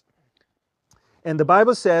scriptures. And the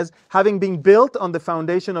Bible says, having been built on the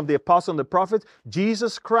foundation of the apostles and the prophets,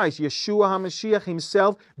 Jesus Christ, Yeshua HaMashiach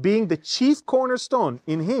himself, being the chief cornerstone,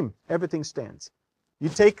 in him everything stands. You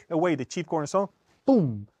take away the chief cornerstone,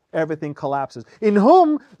 boom, everything collapses. In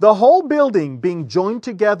whom the whole building, being joined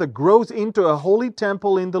together, grows into a holy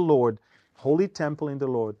temple in the Lord. Holy temple in the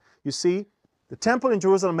Lord. You see, the temple in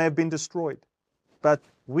Jerusalem may have been destroyed, but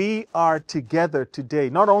we are together today.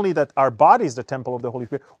 Not only that our body is the temple of the Holy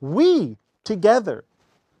Spirit, we together,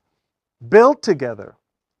 built together.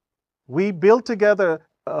 We build together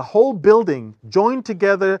a whole building, joined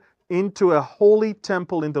together into a holy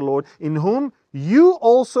temple in the Lord, in whom you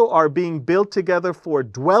also are being built together for a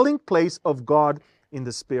dwelling place of God in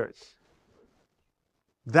the Spirit.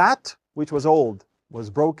 That which was old was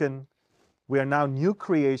broken. We are now new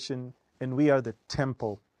creation, and we are the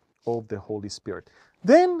temple of the Holy Spirit.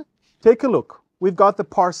 Then take a look. We've got the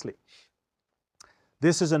parsley.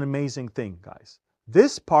 This is an amazing thing, guys.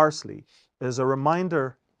 This parsley is a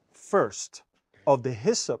reminder first of the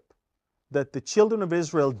hyssop that the children of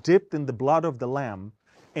Israel dipped in the blood of the Lamb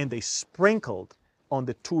and they sprinkled on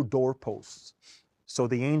the two doorposts so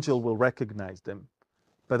the angel will recognize them.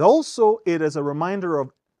 But also it is a reminder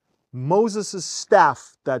of Moses'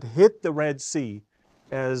 staff that hit the Red Sea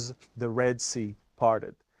as the Red Sea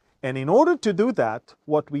parted. And in order to do that,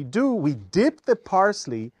 what we do, we dip the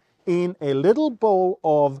parsley in a little bowl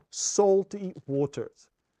of salty waters.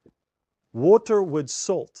 Water with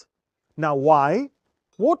salt. Now why?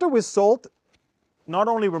 Water with salt not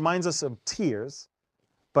only reminds us of tears,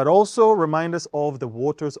 but also reminds us of the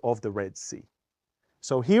waters of the Red Sea.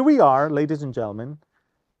 So here we are, ladies and gentlemen.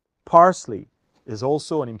 Parsley is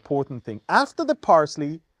also an important thing. After the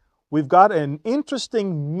parsley, we've got an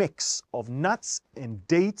interesting mix of nuts and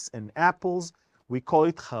dates and apples. We call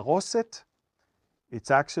it charoset. It's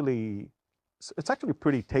actually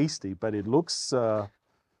pretty tasty, but it looks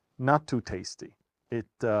not too tasty.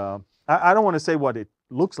 I don't want to say what it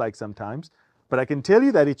looks like sometimes, but I can tell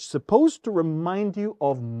you that it's supposed to remind you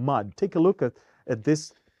of mud. Take a look at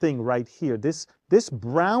this thing right here. This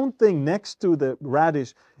brown thing next to the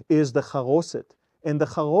radish is the charoset. And the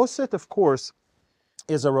charoset, of course,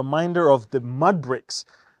 is a reminder of the mud bricks,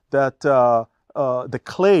 that the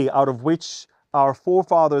clay out of which our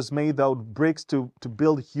forefathers made those bricks to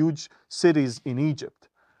build huge cities in Egypt.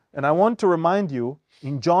 And I want to remind you,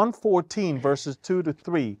 in John 14, verses 2 to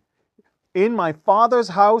 3, in my Father's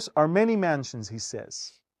house are many mansions, he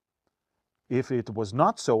says. If it was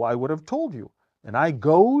not so, I would have told you. And I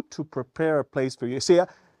go to prepare a place for you. See,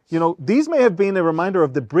 these may have been a reminder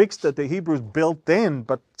of the bricks that the Hebrews built then,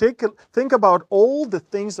 but think about all the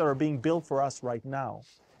things that are being built for us right now.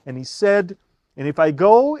 And he said, and if I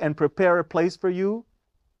go and prepare a place for you,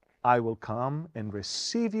 I will come and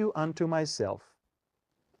receive you unto myself,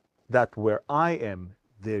 that where I am,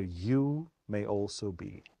 there you may also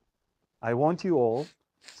be. I want you all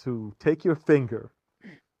to take your finger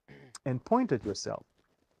and point at yourself.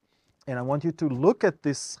 And I want you to look at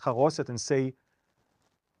this charoset and say,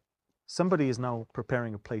 somebody is now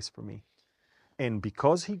preparing a place for me. And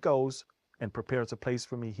because he goes and prepares a place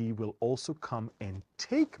for me, he will also come and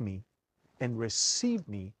take me and receive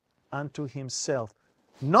me unto himself.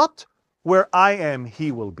 Not where I am,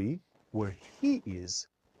 he will be. Where he is,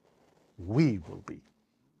 we will be.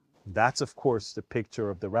 That's, of course, the picture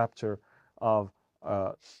of the rapture of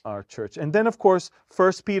our church. And then, of course,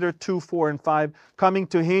 1 Peter 2, 4, and 5, coming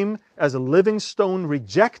to him as a living stone,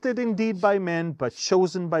 rejected indeed by men, but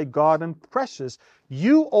chosen by God and precious.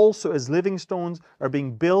 You also, as living stones, are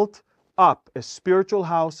being built up a spiritual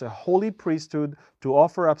house, a holy priesthood, to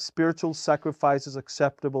offer up spiritual sacrifices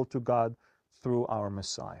acceptable to God through our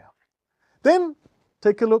Messiah. Then,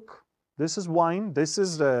 take a look. This is wine. This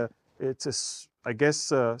is, I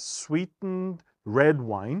guess, sweetened red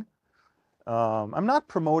wine. I'm not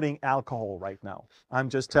promoting alcohol right now. I'm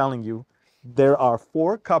just telling you, there are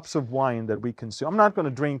 4 cups of wine that we consume. I'm not going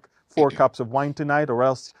to drink 4 cups of wine tonight, or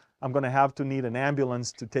else I'm going to have to need an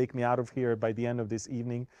ambulance to take me out of here by the end of this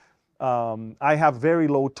evening. I have very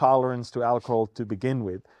low tolerance to alcohol to begin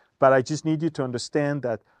with, but I just need you to understand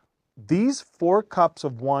that these 4 cups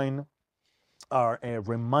of wine are a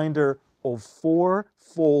reminder of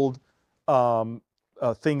 4-fold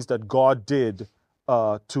things that God did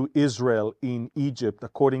to Israel in Egypt,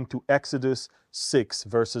 according to Exodus 6,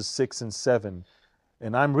 verses 6 and 7.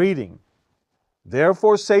 And I'm reading,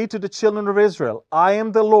 "Therefore say to the children of Israel, I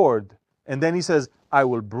am the Lord." And then he says, "I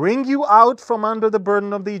will bring you out from under the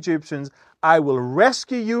burden of the Egyptians. I will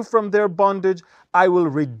rescue you from their bondage. I will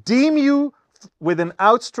redeem you with an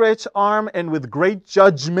outstretched arm and with great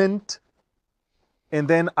judgment. And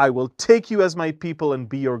then I will take you as my people and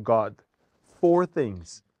be your God." 4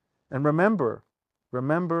 things. And remember,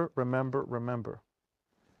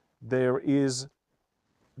 there is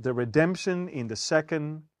the redemption in the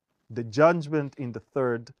second, the judgment in the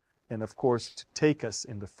third, and of course to take us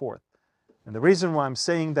in the fourth. And the reason why I'm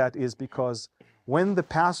saying that is because when the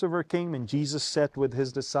Passover came and Jesus sat with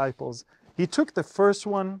his disciples, he took the first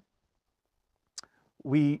one.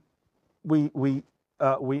 We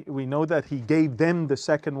know that he gave them the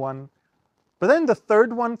second one, but then the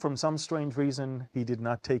third one, from some strange reason, he did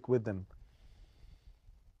not take with them.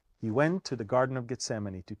 He went to the Garden of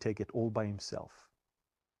Gethsemane to take it all by himself.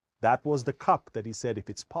 That was the cup that he said, if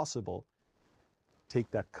it's possible,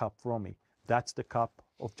 take that cup from me. That's the cup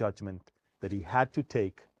of judgment that he had to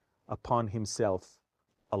take upon himself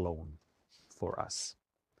alone for us.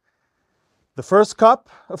 The first cup,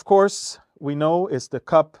 of course, we know is the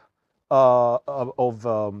cup of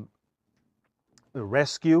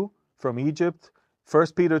rescue from Egypt.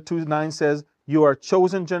 1 Peter 2:9 says, "You are a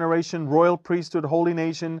chosen generation, royal priesthood, holy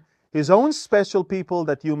nation, his own special people,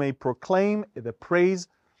 that you may proclaim the praise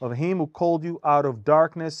of him who called you out of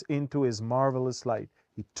darkness into his marvelous light."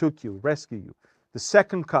 He took you, rescued you. The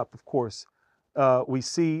second cup, of course, we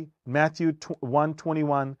see Matthew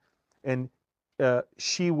 1:21, and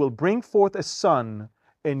she will bring forth a son,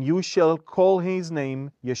 and you shall call his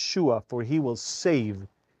name Yeshua, for he will save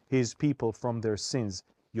his people from their sins.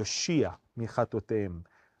 Yoshia michatotem.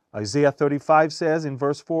 Isaiah 35 says in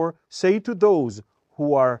verse 4, "Say to those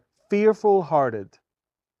who are fearful-hearted,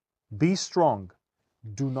 be strong,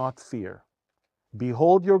 do not fear.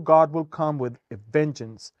 Behold, your God will come with a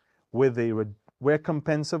vengeance, with a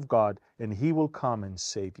recompense of God, and he will come and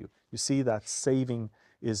save you." You see that saving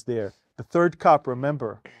is there. The third cup,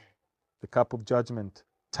 remember, the cup of judgment.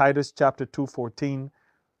 Titus chapter 2:14,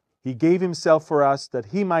 "He gave himself for us, that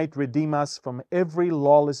he might redeem us from every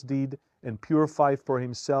lawless deed and purify for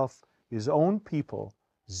himself his own people,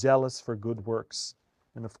 zealous for good works."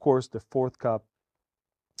 And of course, the fourth cup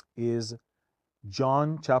is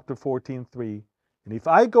John chapter 14:3, "And if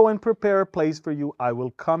I go and prepare a place for you, I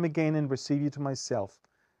will come again and receive you to myself."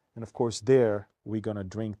 And of course, there we're going to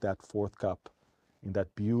drink that fourth cup in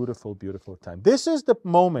that beautiful, beautiful time. This is the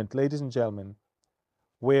moment, ladies and gentlemen,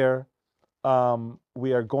 where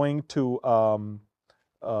we are going to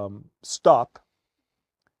stop.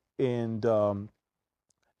 And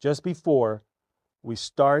just before we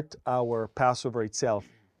start our Passover itself,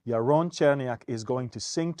 Yaron Cherniak is going to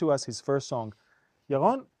sing to us his first song.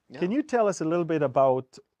 Yaron, can you tell us a little bit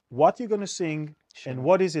about what you're going to sing and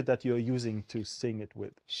what is it that you're using to sing it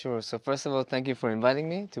with? Sure. So first of all, thank you for inviting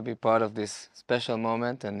me to be part of this special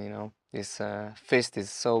moment. And, this feast is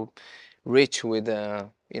so rich with,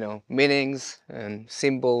 meanings and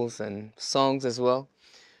symbols and songs as well.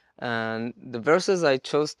 And the verses I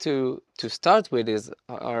chose to start with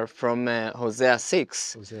are from Hosea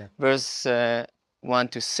 6, verse 1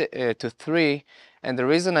 to 3. And the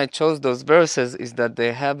reason I chose those verses is that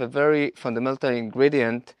they have a very fundamental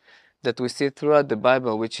ingredient that we see throughout the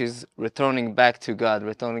Bible, which is returning back to God,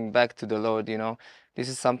 returning back to the Lord. This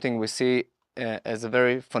is something we see as a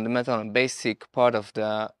very fundamental and basic part of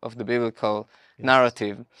the biblical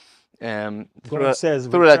narrative. God says,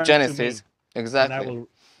 throughout "Return Genesis, to me, exactly. and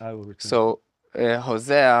I will return." So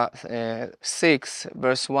Hosea 6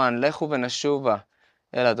 verse 1, "Lechu v'nashuva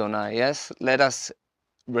el Adonai." Yes, let us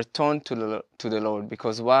return to the Lord.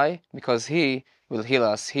 Because why? Because he will heal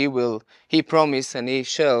us. He promised and he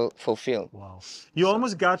shall fulfill. Wow. You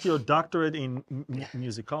almost got your doctorate in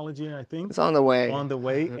musicology, I think. It's on the way. On the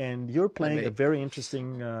way, and you're playing a very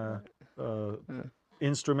interesting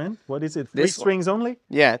instrument. What is it? Three strings only?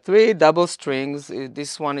 Yeah, 3 double strings.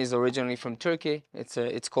 This one is originally from Turkey.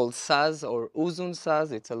 It's called saz or uzun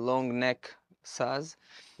saz. It's a long neck saz.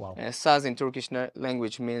 Wow. Saz in Turkish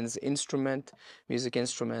language means instrument, music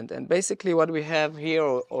instrument. And basically what we have here,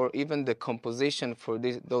 or even the composition for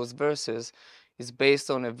those verses, is based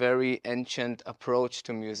on a very ancient approach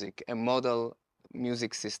to music, a modal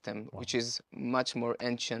music system, which is much more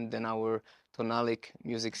ancient than our tonalic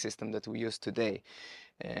music system that we use today.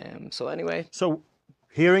 So anyway. So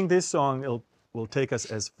hearing this song will take us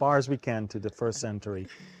as far as we can to the first century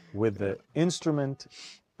with the instrument,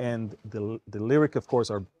 and the lyric, of course,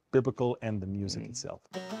 are biblical, and the music itself.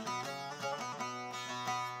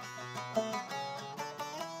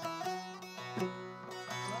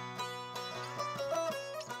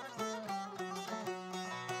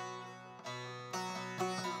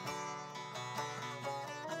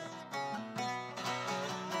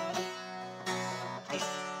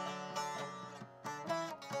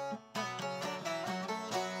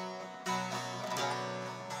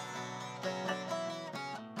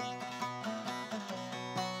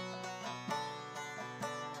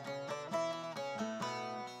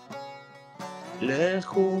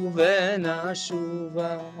 לכו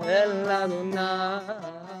ונשובה אל אדוני,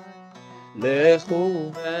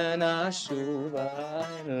 לכו ונשובה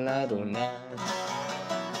אל אדוני,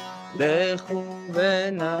 לכו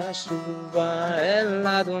ונשובה אל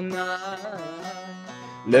אדוני,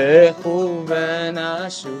 לכו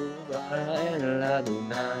ונשובה אל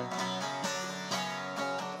אדוני.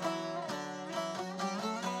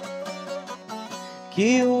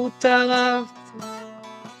 כי הוא טרף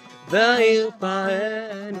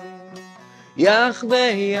וירפאנו, יחווה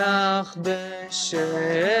יחבשנו.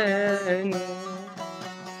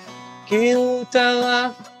 כי הוא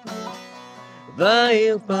טרף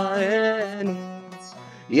וירפאנו,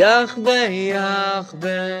 יחווה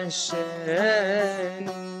יחבשנו,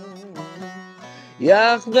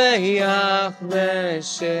 יחווה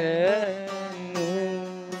יחבשנו.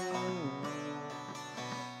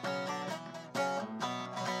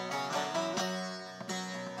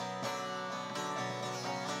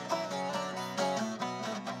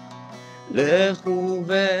 לכו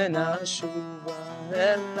ונשובה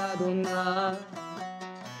אל אדוני,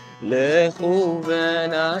 לכו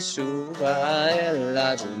ונשובה אל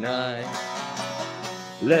אדוני,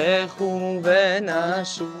 לכו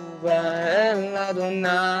ונשובה אל אדוני,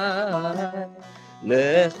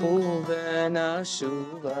 לכו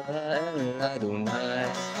ונשובה אל אדוני.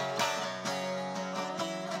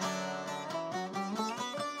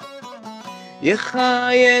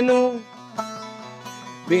 יחיינו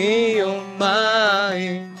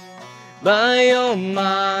ביומיים, ביום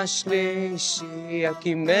השלישי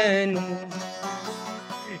יקימנו,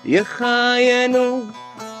 יחיינו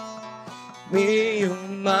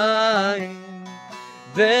ביומיים,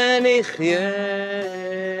 ונחיה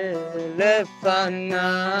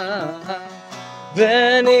לפניו,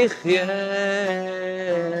 ונחיה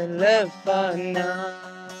לפניו.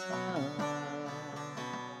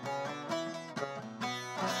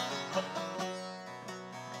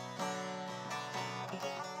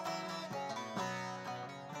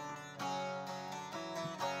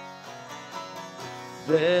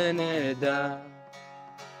 ונדע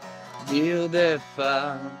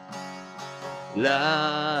נרדפה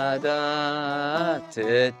לדעת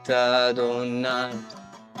את אדוני,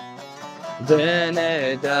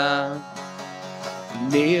 ונדע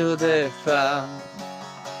נרדפה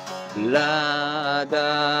לדעת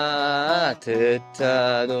את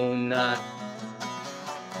אדוני,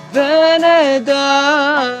 ונדע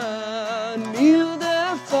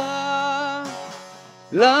נרדפה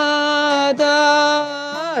לדעת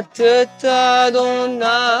את אדוני,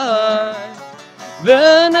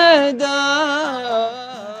 ונדע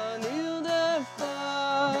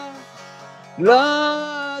נרדפה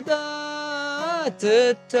לדעת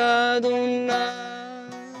את אדוני.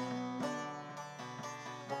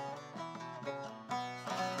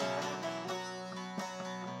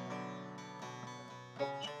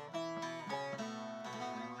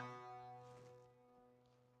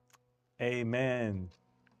 Amen.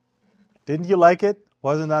 Didn't you like it?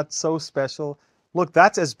 Wasn't that so special? Look,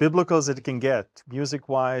 that's as biblical as it can get.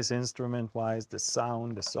 Music-wise, instrument-wise, the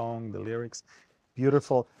sound, the song, the lyrics.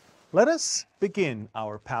 Beautiful. Let us begin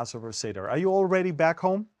our Passover Seder. Are you already back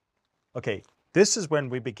home? Okay, this is when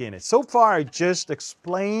we begin it. So far, I just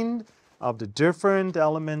explained of the different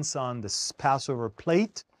elements on this Passover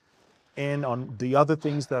plate and on the other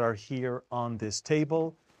things that are here on this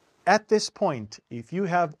table. At this point, if you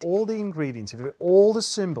have all the ingredients, if you have all the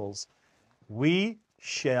symbols, we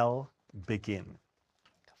shall begin.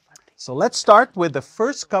 So let's start with the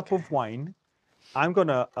first cup of wine. I'm going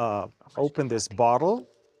to open this bottle.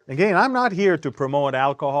 Again, I'm not here to promote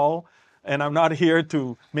alcohol, and I'm not here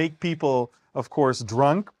to make people, of course,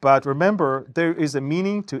 drunk. But remember, there is a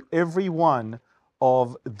meaning to every one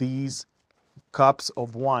of these cups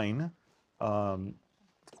of wine. Of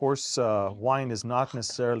course, wine is not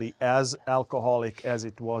necessarily as alcoholic as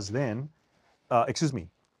it was then. Excuse me,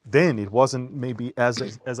 then it wasn't maybe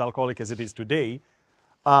as alcoholic as it is today.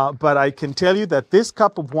 But I can tell you that this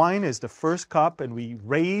cup of wine is the first cup, and we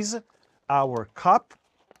raise our cup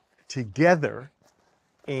together.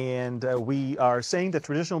 And we are saying the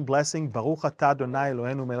traditional blessing, Baruch atah Adonai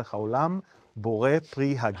Eloheinu melech haolam, boreh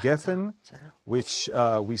pri hagefen, which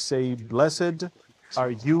we say, blessed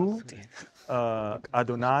are you,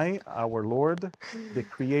 Adonai, our Lord, the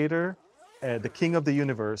Creator, the King of the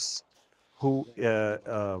universe, who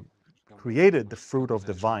created the fruit of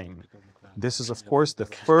the vine. This is, of course, the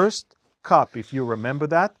first cup, if you remember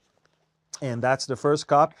that. And that's the first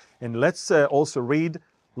cup. And let's also read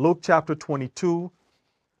Luke chapter 22.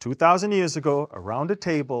 2,000 years ago, around the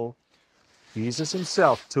table, Jesus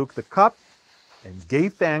himself took the cup and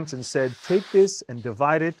gave thanks and said, "Take this and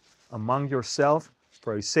divide it among yourself.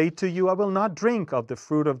 For I say to you, I will not drink of the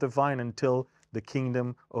fruit of the vine until the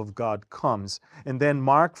kingdom of God comes." And then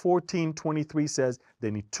Mark 14:23 says,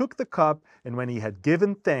 "Then he took the cup, and when he had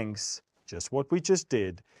given thanks," just what we just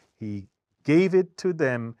did, "he gave it to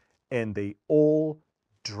them, and they all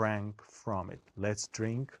drank from it." Let's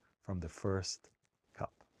drink from the first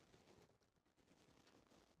cup.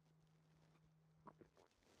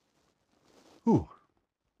 Ooh.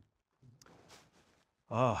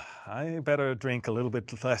 Oh, I better drink a little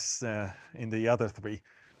bit less in the other three.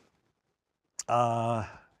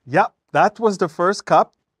 Yeah, that was the first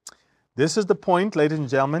cup. This is the point, ladies and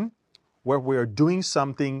gentlemen, where we are doing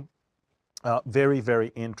something very,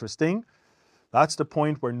 very interesting. That's the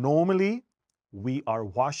point where normally we are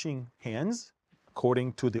washing hands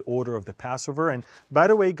according to the order of the Passover. And by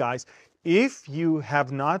the way, guys, if you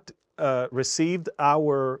have not received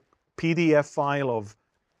our PDF file of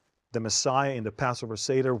the Messiah in the Passover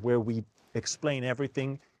Seder, where we explain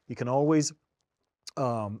everything, you can always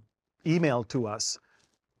email to us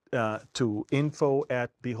to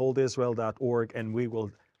info@beholdisrael.org, and we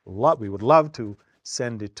would love to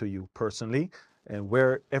send it to you personally, and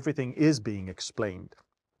where everything is being explained.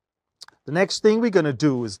 The next thing we're going to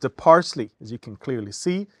do is the parsley. As you can clearly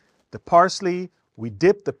see, the parsley, we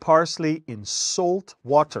dip the parsley in salt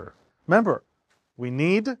water. Remember, we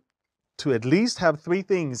need to at least have three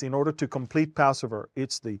things in order to complete Passover.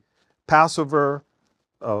 It's the Passover,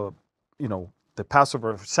 the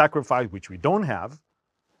Passover sacrifice, which we don't have,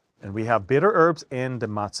 and we have bitter herbs and the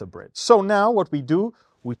matzah bread. So now what we do,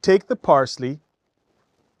 we take the parsley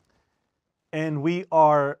and we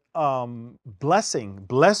are blessing.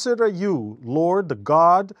 Blessed are you, Lord, the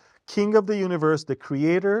God, King of the universe, the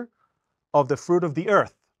creator of the fruit of the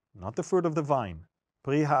earth, not the fruit of the vine,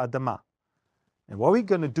 pri ha'adamah. And what we're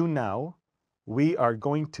going to do now, we are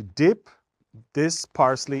going to dip this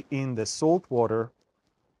parsley in the salt water,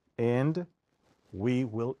 and we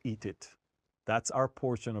will eat it. That's our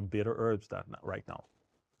portion of bitter herbs right now.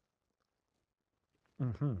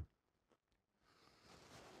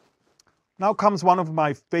 Now comes one of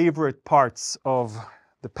my favorite parts of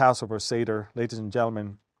the Passover Seder, ladies and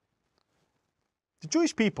gentlemen. The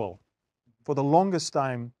Jewish people, for the longest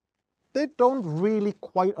time, they don't really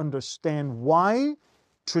quite understand why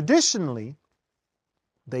traditionally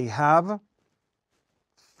they have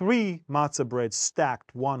three matzah breads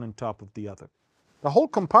stacked one on top of the other. The whole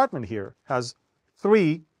compartment here has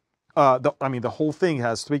three, the whole thing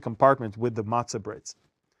has three compartments with the matzah breads.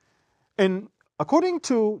 And according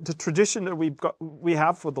to the tradition that we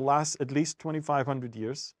have for the last at least 2,500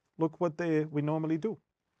 years, look what we normally do.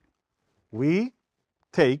 We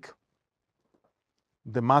take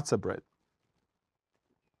the matzah bread,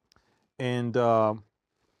 and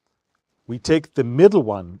we take the middle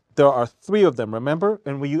one. There are three of them, remember?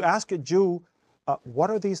 And when you ask a Jew, what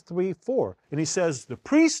are these three for? And he says, the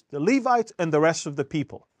priests, the Levites, and the rest of the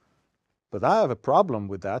people. But I have a problem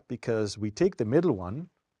with that, because we take the middle one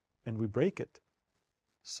and we break it.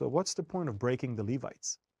 So what's the point of breaking the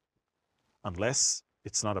Levites? Unless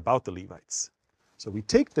it's not about the Levites. So we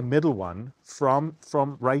take the middle one from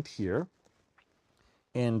right here,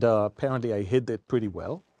 and apparently I hid it pretty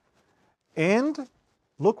well. And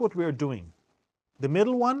look what we're doing. The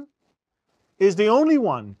middle one is the only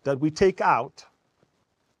one that we take out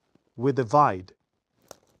with the vide.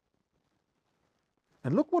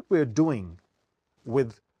 And look what we're doing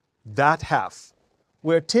with that half.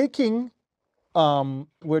 We're taking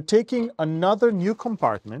another new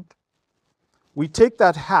compartment. We take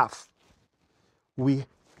that half, we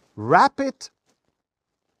wrap it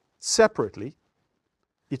separately.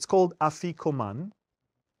 It's called afikoman,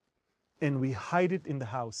 and we hide it in the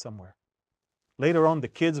house somewhere. Later on, the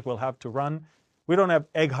kids will have to run. We don't have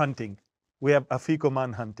egg hunting. We have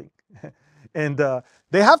afikoman hunting. And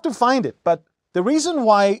they have to find it. But the reason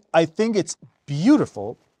why I think it's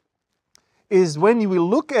beautiful is when you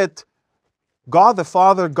look at God the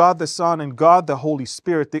Father, God the Son, and God the Holy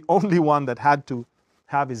Spirit, the only one that had to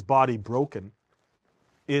have his body broken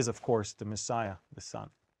is, of course, the Messiah, the Son.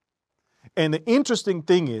 And the interesting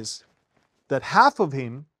thing is that half of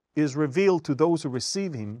him is revealed to those who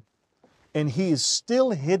receive him, and he is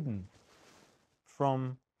still hidden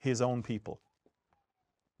from his own people.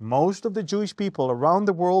 Most of the Jewish people around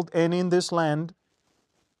the world and in this land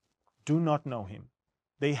do not know him.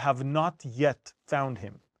 They have not yet found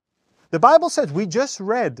him. The Bible says, we just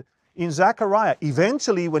read in Zechariah,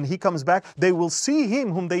 eventually when he comes back, they will see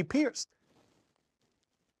him whom they pierced.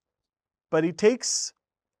 But it takes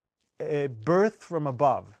a birth from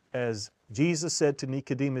above, as Jesus said to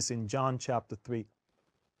Nicodemus in John chapter 3.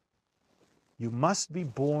 You must be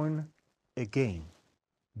born again,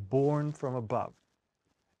 born from above.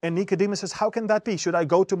 And Nicodemus says, how can that be? Should I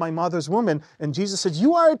go to my mother's womb? And Jesus said,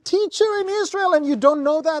 you are a teacher in Israel and you don't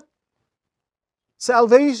know that?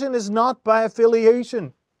 Salvation is not by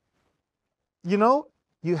affiliation. You know,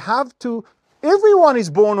 you have to, everyone is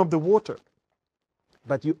born of the water,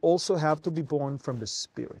 but you also have to be born from the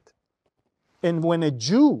Spirit. And when a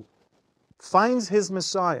Jew finds his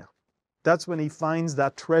Messiah, that's when he finds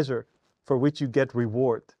that treasure for which you get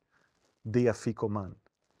reward, the afikoman.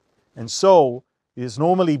 And so, it is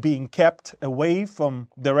normally being kept away from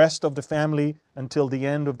the rest of the family until the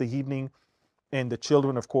end of the evening. And the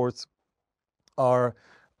children, of course, are,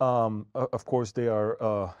 that's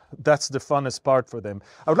the funnest part for them.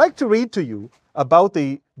 I would like to read to you about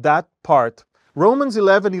that part. Romans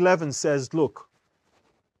 11:11 says, look,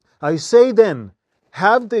 I say then,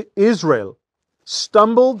 have the Israel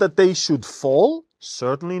stumbled that they should fall?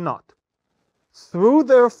 Certainly not. Through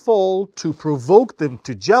their fall to provoke them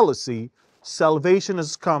to jealousy, salvation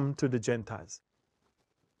has come to the Gentiles.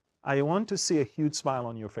 I want to see a huge smile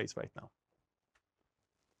on your face right now.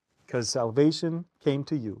 Because salvation came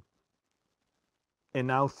to you. And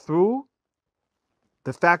now through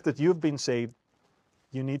the fact that you've been saved,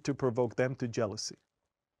 you need to provoke them to jealousy.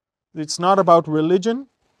 It's not about religion,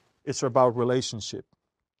 it's about relationship.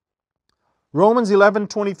 Romans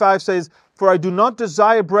 11:25 says, for I do not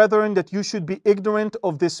desire, brethren, that you should be ignorant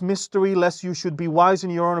of this mystery, lest you should be wise in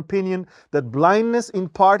your own opinion, that blindness in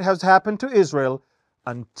part has happened to Israel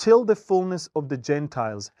until the fullness of the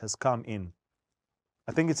Gentiles has come in.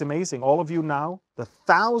 I think it's amazing. All of you now, the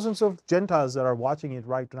thousands of Gentiles that are watching it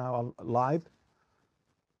right now live,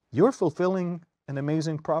 you're fulfilling an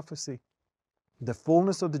amazing prophecy. The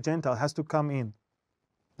fullness of the Gentile has to come in.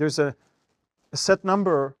 There's a set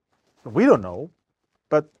number, we don't know,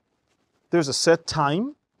 but there's a set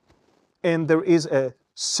time, and there is a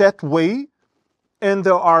set way, and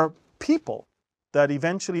there are people that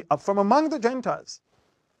eventually, from among the Gentiles,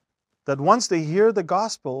 that once they hear the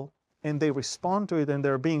gospel and they respond to it and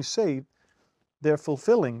they're being saved, they're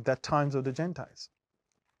fulfilling that times of the Gentiles.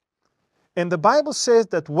 And the Bible says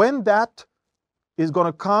that when that is going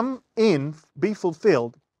to come in, be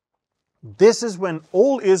fulfilled, this is when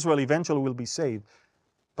all Israel eventually will be saved.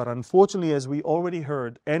 But unfortunately, as we already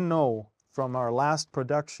heard and know from our last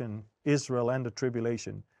production, Israel and the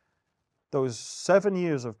tribulation, those 7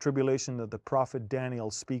 years of tribulation that the prophet Daniel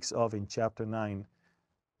speaks of in chapter 9,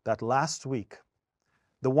 that last week,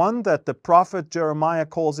 the one that the prophet Jeremiah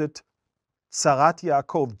calls it Tsarfati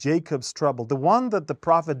Yaakov, Jacob's trouble, the one that the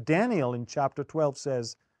prophet Daniel in chapter 12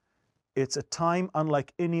 says, it's a time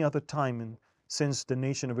unlike any other time since the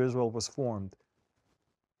nation of Israel was formed.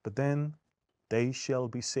 But then they shall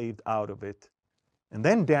be saved out of it. And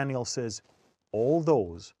then Daniel says, all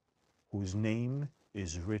those whose name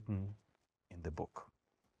is written in the book.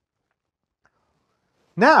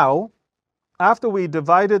 Now, after we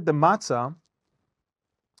divided the matzah,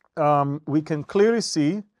 we can clearly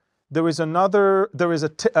see there is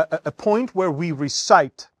a point where we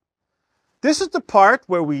recite. This is the part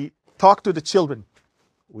where we talk to the children.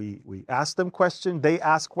 We ask them questions, they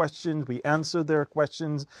ask questions, we answer their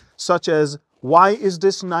questions, such as, why is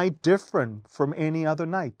this night different from any other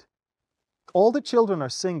night? All the children are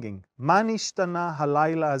singing, Manishtana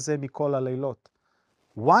halayla hazeh mikol haleilot.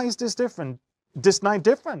 Why is this night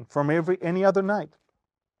different from any other night?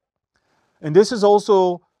 And this is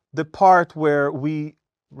also the part where we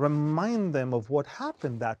remind them of what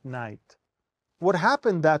happened that night, what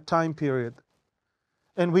happened that time period.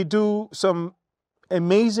 And we do some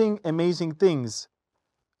amazing, amazing things,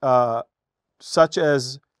 such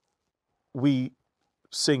as we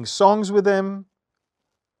sing songs with them,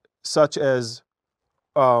 such as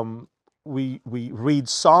we read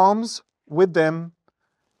Psalms with them,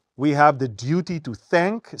 We have the duty to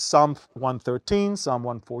thank, Psalm 113, Psalm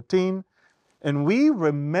 114. And we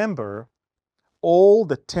remember all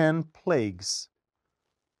the 10 plagues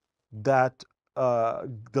that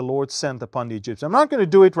the Lord sent upon the Egyptians. I'm not going to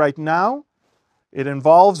do it right now. It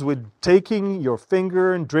involves with taking your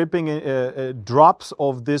finger and dripping drops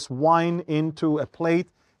of this wine into a plate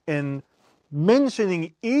and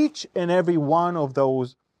mentioning each and every one of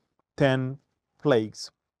those 10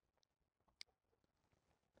 plagues.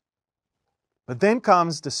 But then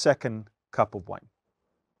comes the second cup of wine.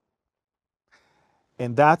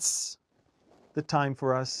 And that's the time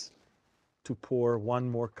for us to pour one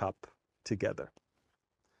more cup together.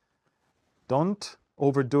 Don't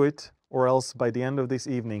overdo it, or else by the end of this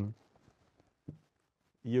evening,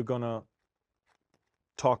 you're going to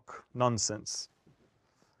talk nonsense.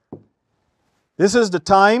 This is the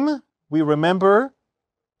time we remember.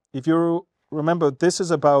 If you remember, this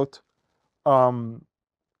is about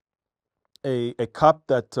a cup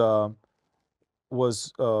that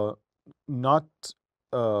was not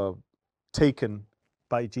taken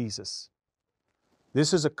by Jesus.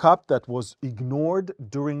 This is a cup that was ignored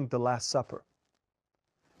during the Last Supper.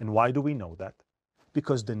 And why do we know that?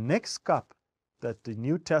 Because the next cup that the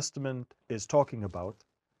New Testament is talking about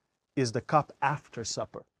is the cup after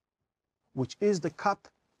supper, which is the cup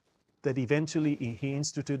that eventually he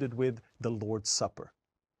instituted with the Lord's Supper.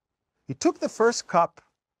 He took the first cup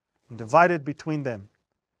and divided between them.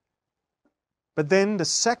 But then the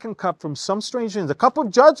second cup, from some strange reason, the cup of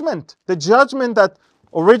judgment, the judgment that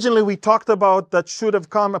originally we talked about that should have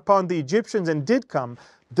come upon the Egyptians and did come,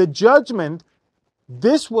 the judgment,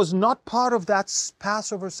 this was not part of that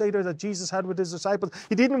Passover Seder that Jesus had with his disciples.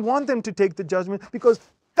 He didn't want them to take the judgment because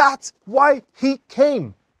that's why he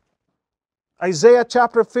came. Isaiah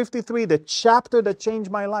chapter 53, the chapter that changed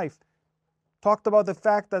my life, talked about the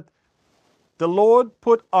fact that the Lord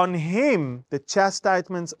put on him the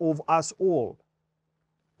chastisements of us all.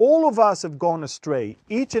 All of us have gone astray,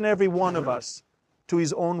 each and every one of us, to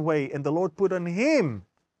his own way. And the Lord put on him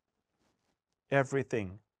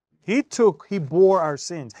everything. He bore our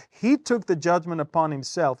sins. He took the judgment upon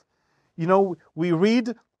himself. You know, we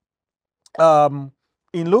read in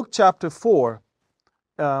Luke chapter 4,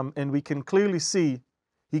 and we can clearly see,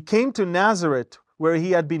 he came to Nazareth where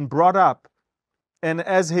he had been brought up. And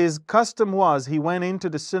as his custom was, he went into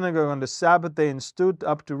the synagogue on the Sabbath day and stood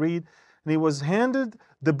up to read. And he was handed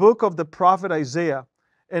the book of the prophet Isaiah.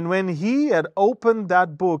 And when he had opened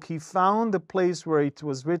that book, he found the place where it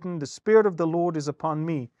was written, "The Spirit of the Lord is upon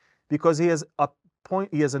me, because he has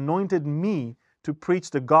anointed me to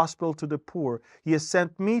preach the gospel to the poor. He has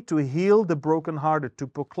sent me to heal the brokenhearted, to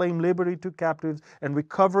proclaim liberty to captives and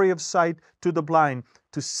recovery of sight to the blind,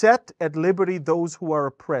 to set at liberty those who are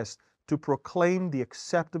oppressed, to proclaim the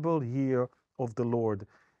acceptable year of the Lord."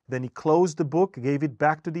 Then he closed the book, gave it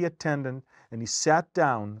back to the attendant, and he sat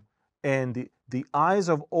down, and the eyes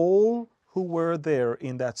of all who were there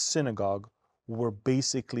in that synagogue were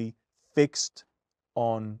basically fixed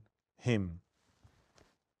on him.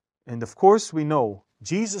 And of course we know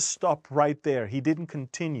Jesus stopped right there. He didn't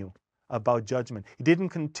continue about judgment. He didn't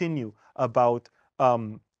continue about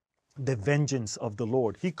the vengeance of the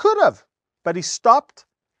Lord. He could have, but he stopped,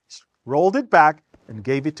 rolled it back, and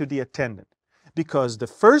gave it to the attendant. Because the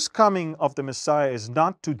first coming of the Messiah is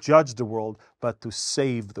not to judge the world, but to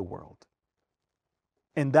save the world.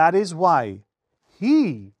 And that is why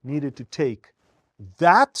he needed to take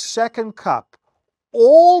that second cup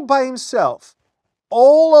all by himself,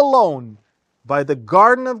 all alone, by the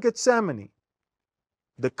Garden of Gethsemane.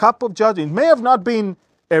 The cup of judgment. It may have not been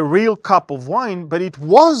a real cup of wine, but it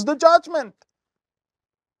was the judgment.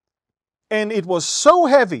 And it was so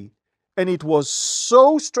heavy, and it was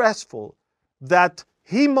so stressful, that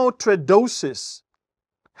hematidrosis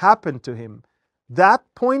happened to him. That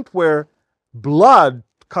point where blood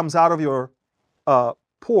comes out of your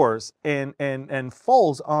pores and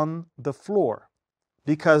falls on the floor,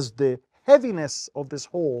 because the heaviness of this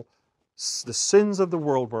whole, the sins of the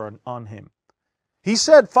world were on him. He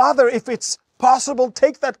said, "Father, if it's possible,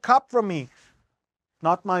 take that cup from me.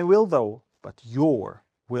 Not my will, though, but your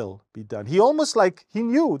will be done." He almost like he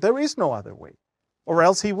knew there is no other way, or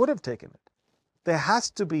else he would have taken it. There has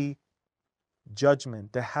to be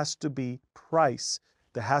judgment. There has to be price.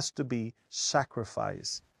 There has to be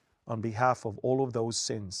sacrifice on behalf of all of those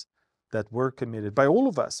sins that were committed by all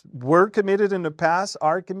of us. Were committed in the past,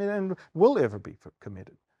 are committed, and will ever be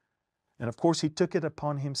committed. And of course, he took it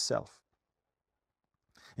upon himself.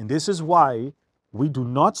 And this is why we do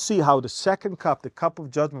not see how the second cup, the cup of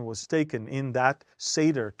judgment, was taken in that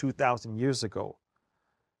Seder 2,000 years ago.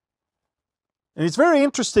 And it's very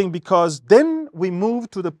interesting, because then we move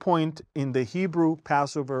to the point in the Hebrew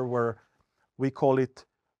Passover where we call it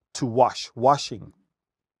to wash, washing.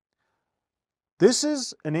 This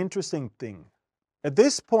is an interesting thing. At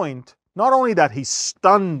this point, not only that he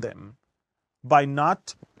stunned them by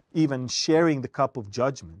not even sharing the cup of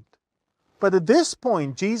judgment, but at this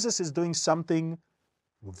point, Jesus is doing something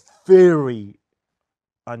very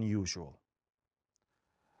unusual.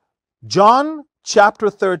 John chapter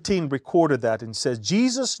 13 recorded that and says,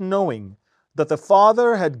 Jesus, knowing that the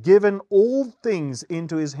Father had given all things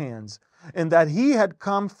into his hands, and that he had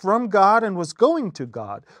come from God and was going to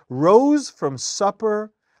God, rose from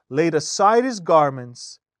supper, laid aside his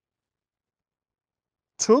garments,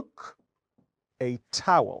 took a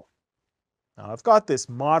towel. Now, I've got this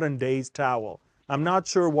modern days towel. I'm not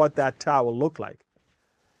sure what that towel looked like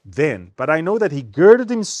then, but I know that he girded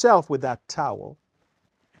himself with that towel.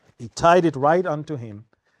 He tied it right unto him.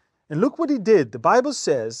 And look what he did. The Bible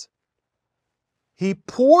says he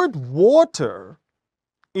poured water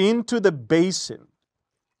into the basin.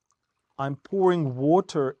 I'm pouring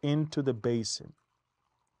water into the basin.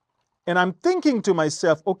 And I'm thinking to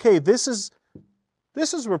myself, okay, this is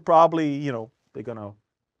where probably, they're going to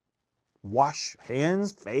wash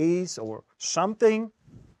hands, face, or something.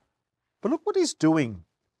 But look what he's doing.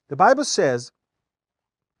 The Bible says,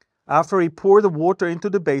 after he poured the water into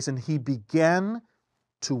the basin, he began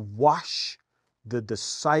to wash the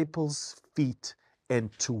disciples' feet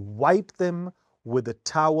and to wipe them with the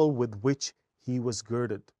towel with which he was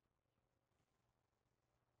girded.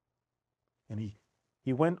 And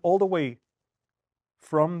he went all the way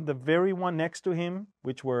from the very one next to him,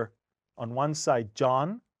 which were on one side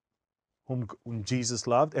John, whom Jesus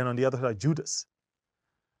loved, and on the other side Judas.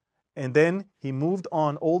 And then he moved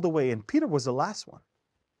on all the way, and Peter was the last one,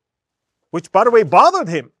 which, by the way, bothered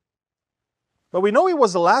him. But we know he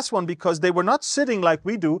was the last one because they were not sitting like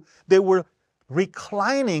we do. They were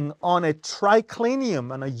reclining on a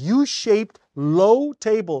triclinium, on a U-shaped low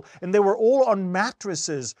table, and they were all on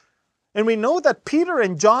mattresses. And we know that Peter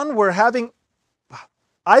and John were having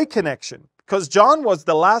eye connection because John was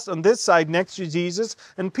the last on this side next to Jesus,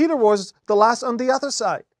 and Peter was the last on the other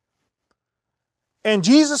side. And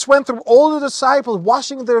Jesus went through all the disciples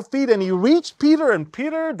washing their feet, and he reached Peter, and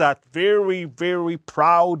Peter, that very, very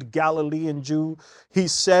proud Galilean Jew, he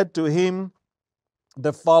said to him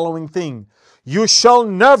the following thing: "You shall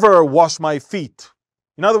never wash my feet."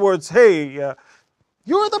 In other words, hey,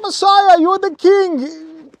 you're the Messiah, you're the king.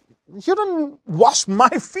 You didn't wash my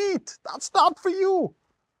feet. That's not for you.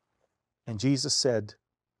 And Jesus said,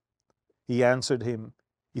 he answered him,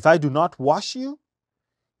 "If I do not wash you,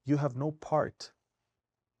 you have no part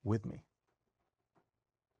with me."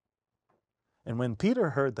 And when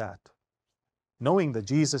Peter heard that, knowing that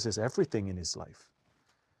Jesus is everything in his life,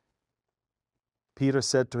 Peter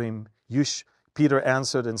said to him, Peter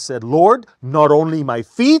answered and said, "Lord, not only my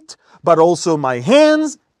feet, but also my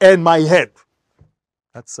hands and my head."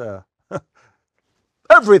 That's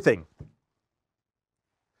everything.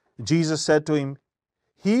 Jesus said to him,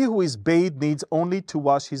 "He who is bathed needs only to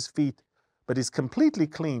wash his feet, but is completely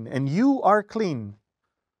clean, and you are clean."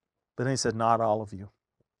 But then he said, "Not all of you."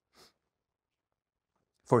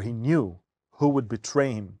 For he knew who would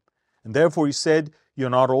betray him. And therefore he said, "You're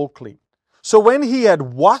not all clean." So when he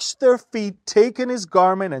had washed their feet, taken his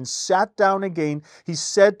garment, and sat down again, he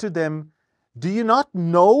said to them, "Do you not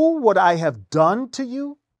know what I have done to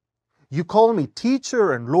you? You call me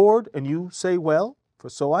teacher and Lord, and you say, well, for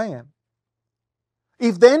so I am.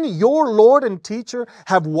 If then your Lord and teacher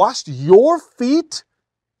have washed your feet,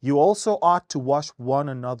 you also ought to wash one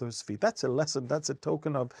another's feet." That's a lesson. That's a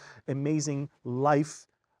token of amazing life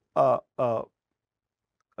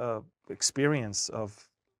experience of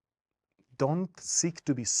don't seek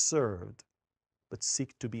to be served, but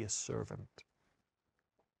seek to be a servant.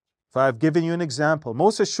 For I have given you an example.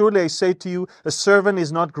 Most assuredly I say to you, a servant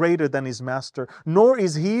is not greater than his master, nor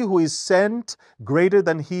is he who is sent greater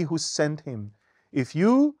than he who sent him. If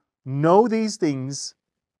you know these things,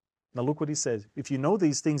 now look what he says. If you know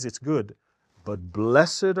these things, it's good. But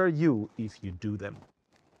blessed are you if you do them.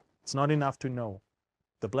 It's not enough to know.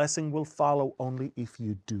 The blessing will follow only if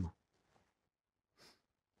you do.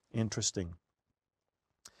 Interesting.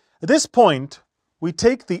 At this point, we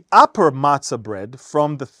take the upper matzah bread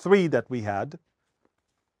from the 3 that we had.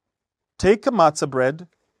 Take a matzah bread,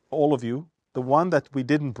 all of you, the one that we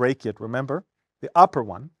didn't break yet, remember? The upper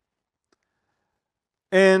one.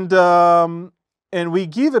 And we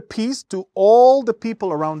give a piece to all the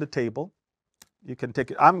people around the table. You can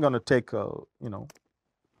take it. I'm going to take a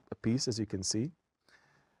piece, as you can see.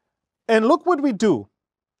 And look what we do.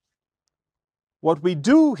 What we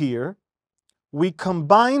do here, we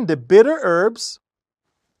combine the bitter herbs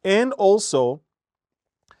and also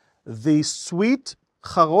the sweet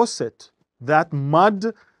charoset, that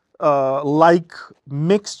mud-like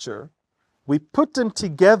mixture. We put them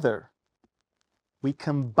together, we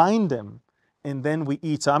combine them, and then we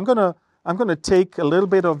eat. So I'm gonna take a little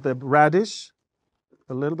bit of the radish,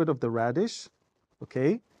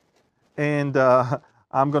 okay, and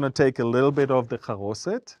I'm gonna take a little bit of the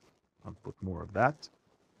charoset. I'll put more of that.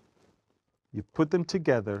 You put them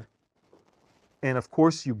together, and of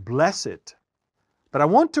course you bless it. But I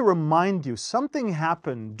want to remind you, something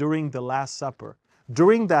happened during the Last Supper,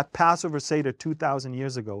 during that Passover Seder 2,000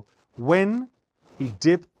 years ago, when he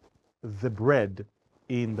dipped the bread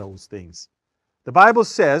in those things. The Bible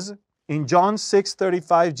says in John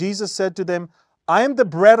 6:35, Jesus said to them, I am the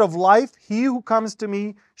bread of life. He who comes to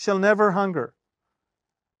me shall never hunger.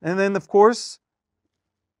 And then, of course,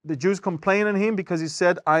 the Jews complained on him because he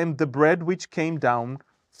said, I am the bread which came down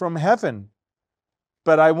from heaven.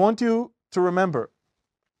 But I want you to remember,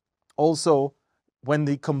 also, when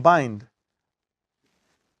they combined,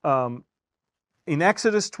 in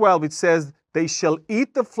Exodus 12, it says, they shall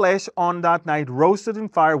eat the flesh on that night, roasted in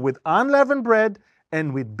fire, with unleavened bread,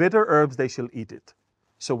 and with bitter herbs they shall eat it.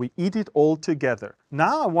 So we eat it all together.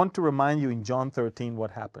 Now I want to remind you in John 13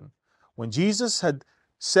 what happened. When Jesus had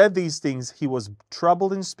said these things, he was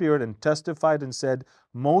troubled in spirit and testified and said,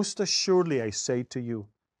 most assuredly I say to you,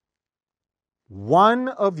 one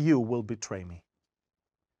of you will betray me.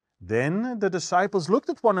 Then the disciples looked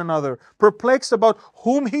at one another, perplexed about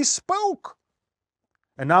whom he spoke.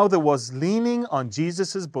 And now there was leaning on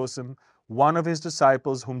Jesus' bosom one of his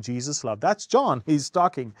disciples whom Jesus loved. That's John. He's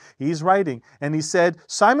talking. He's writing. And he said,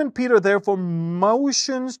 Simon Peter therefore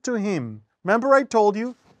motions to him. Remember I told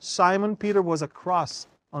you, Simon Peter was across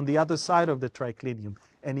on the other side of the triclinium.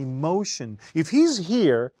 And he motioned. If he's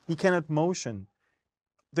here, he cannot motion.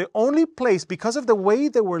 The only place, because of the way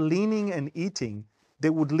they were leaning and eating, they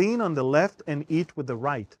would lean on the left and eat with the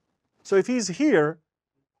right. So if he's here,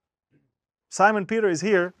 Simon Peter is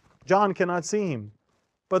here, John cannot see him.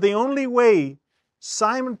 But the only way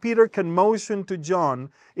Simon Peter can motion to John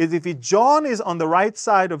is if John is on the right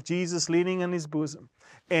side of Jesus leaning on his bosom,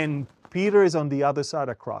 and Peter is on the other side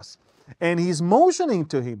across. And he's motioning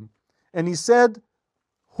to him. And he said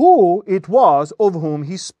who it was of whom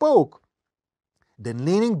he spoke. Then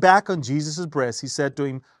leaning back on Jesus' breast, he said to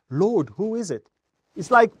him, Lord, who is it?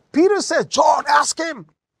 It's like Peter says, John, ask him,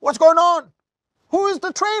 what's going on? Who is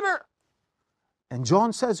the traitor? And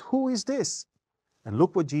John says, who is this? And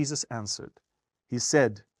look what Jesus answered. He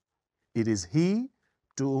said, it is he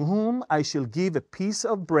to whom I shall give a piece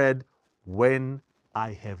of bread when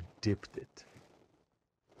I have dipped it.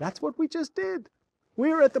 That's what we just did.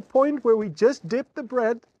 We are at the point where we just dipped the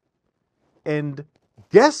bread, and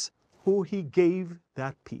guess who he gave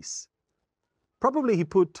that piece? Probably he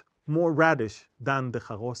put more radish than the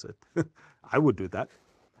charoset. I would do that.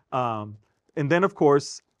 And then, of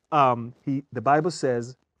course, the Bible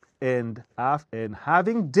says, and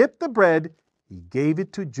having dipped the bread, he gave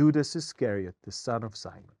it to Judas Iscariot, the son of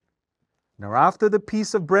Simon. Now, after the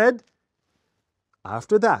piece of bread,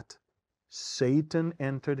 after that, Satan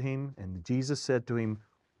entered him, and Jesus said to him,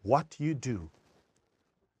 what you do,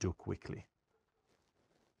 do quickly.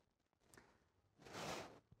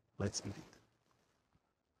 Let's eat it.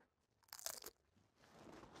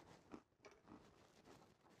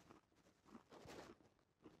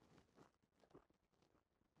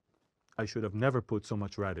 I should have never put so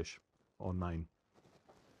much radish on mine.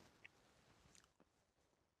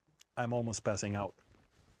 I'm almost passing out.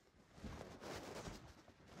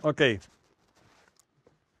 Okay.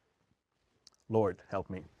 Lord,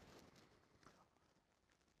 help me.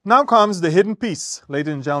 Now comes the hidden piece,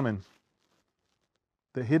 ladies and gentlemen.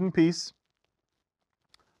 The hidden piece.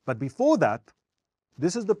 But before that,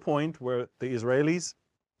 this is the point where the Israelis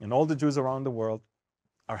and all the Jews around the world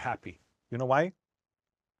are happy. You know why?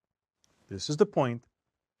 This is the point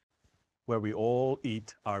where we all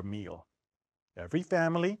eat our meal. Every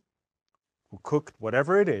family who cooked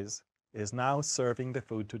whatever it is now serving the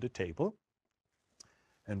food to the table.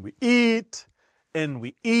 And we eat, and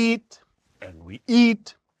we eat, and we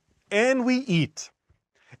eat, and we eat.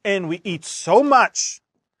 And we eat so much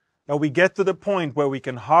that we get to the point where we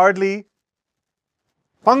can hardly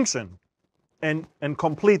function and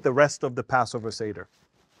complete the rest of the Passover Seder.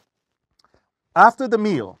 After the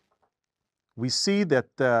meal, we see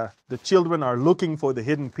that the children are looking for the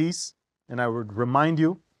hidden piece. And I would remind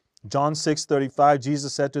you, John 6:35,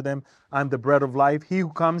 Jesus said to them, I'm the bread of life. He who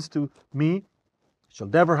comes to me shall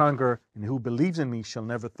never hunger, and who believes in me shall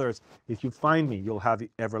never thirst. If you find me, you'll have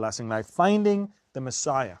everlasting life. Finding the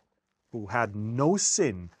Messiah. who had no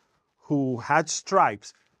sin, who had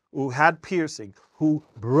stripes, who had piercing, who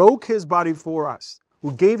broke his body for us,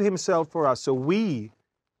 who gave himself for us, so we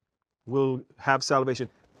will have salvation.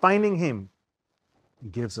 Finding him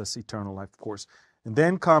gives us eternal life, of course. And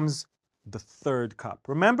then comes the third cup.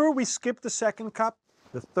 Remember, we skipped the second cup?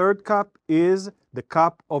 The third cup is the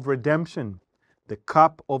cup of redemption, the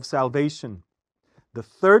cup of salvation. The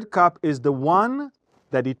third cup is the one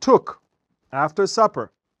that he took after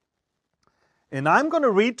supper. And I'm going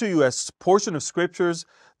to read to you a portion of scriptures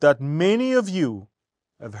that many of you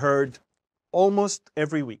have heard almost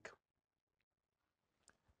every week.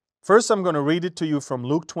 First, I'm going to read it to you from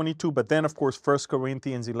Luke 22, but then, of course, 1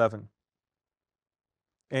 Corinthians 11.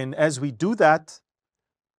 And as we do that,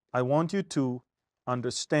 I want you to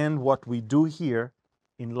understand what we do here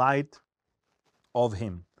in light of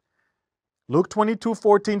him. Luke 22,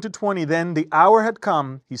 14 to 20. Then the hour had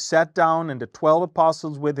come. He sat down and the 12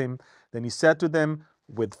 apostles with him. Then he said to them,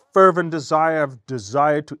 with fervent desire, I've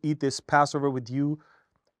desired to eat this Passover with you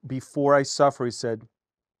before I suffer. He said,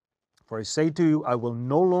 for I say to you, I will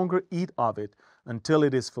no longer eat of it until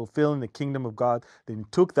it is fulfilled in the kingdom of God. Then he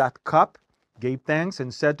took that cup, gave thanks,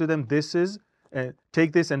 and said to them,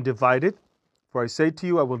 take this and divide it. For I say to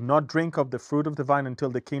you, I will not drink of the fruit of the vine until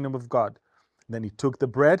the kingdom of God. Then he took the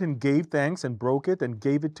bread and gave thanks and broke it and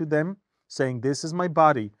gave it to them, saying, this is my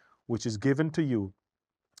body, which is given to you.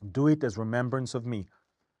 Do it as remembrance of me.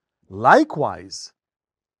 Likewise,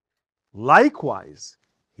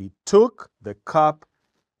 he took the cup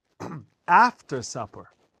after supper.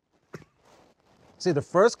 See, the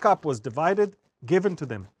first cup was divided, given to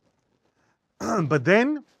them. But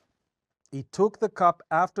then he took the cup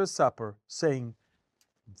after supper, saying,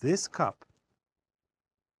 this cup,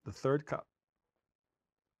 the third cup,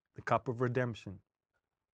 the cup of redemption,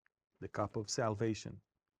 the cup of salvation,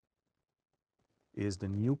 is the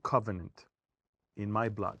new covenant in my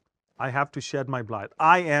blood. I have to shed my blood.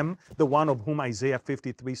 I am the one of whom Isaiah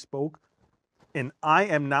 53 spoke, and I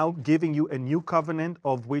am now giving you a new covenant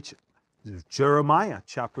of which Jeremiah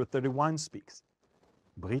chapter 31 speaks.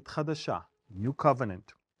 Brit Chadashah, new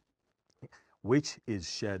covenant, which is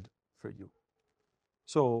shed for you.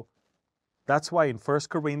 So that's why in 1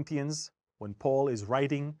 Corinthians, when Paul is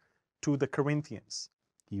writing to the Corinthians,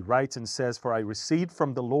 he writes and says, for I received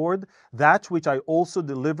from the Lord that which I also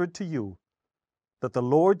delivered to you, that the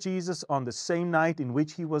Lord Jesus, on the same night in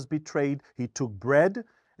which he was betrayed, he took bread,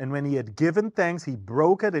 and when he had given thanks, he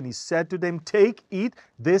broke it, and he said to them, take, eat,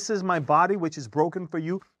 this is my body which is broken for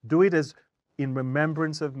you. Do it as in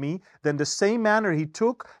remembrance of me. Then the same manner he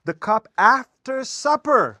took the cup after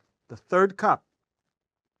supper, the third cup,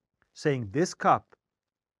 saying, this cup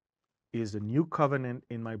is the new covenant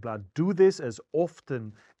in my blood. Do this as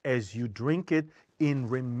often as you drink it in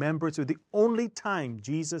remembrance. The only time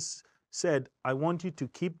Jesus said, I want you to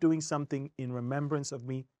keep doing something in remembrance of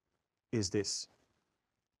me, is this.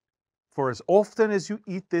 For as often as you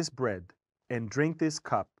eat this bread and drink this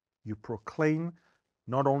cup, you proclaim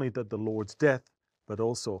not only that the Lord's death, but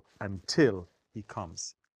also until he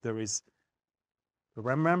comes. There is the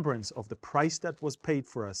remembrance of the price that was paid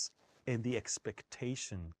for us and the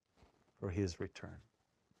expectation for his return.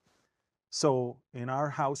 So in our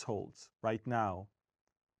households right now,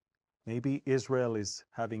 maybe Israel is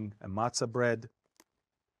having a matzah bread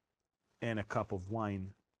and a cup of wine.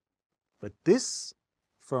 But this,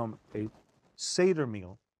 from a Seder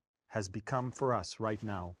meal, has become for us right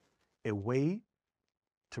now a way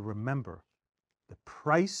to remember the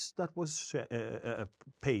price that was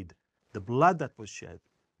paid, the blood that was shed,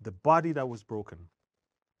 the body that was broken.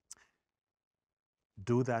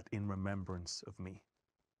 Do that in remembrance of me.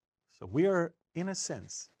 So we are, in a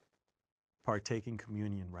sense, partaking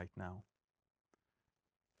communion right now,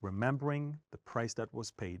 remembering the price that was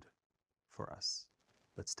paid for us.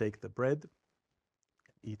 Let's take the bread,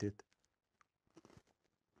 eat it.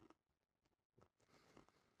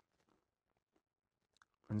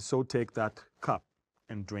 And so take that cup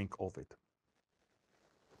and drink of it.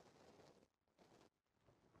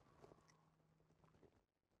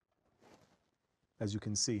 As you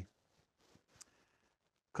can see,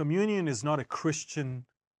 communion is not a Christian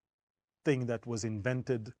thing that was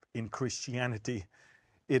invented in Christianity.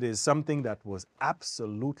 It is something that was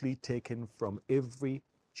absolutely taken from every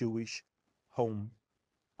Jewish home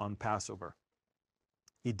on Passover.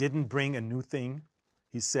 He didn't bring a new thing.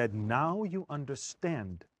 He said, now you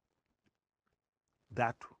understand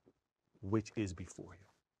that which is before you.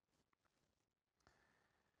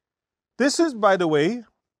 This is, by the way,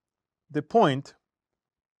 the point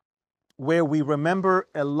where we remember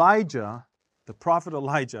Elijah, the prophet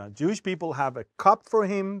Elijah. Jewish people have a cup for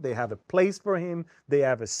him, they have a place for him, they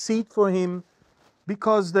have a seat for him,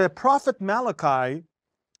 because the prophet Malachi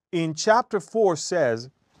in chapter 4 says,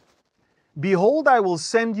 "Behold, I will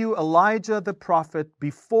send you Elijah the prophet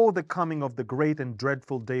before the coming of the great and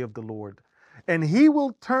dreadful day of the Lord. And he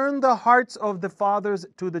will turn the hearts of the fathers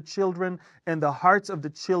to the children, and the hearts of the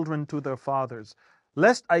children to their fathers,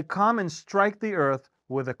 lest I come and strike the earth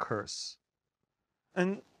with a curse."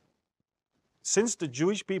 And since the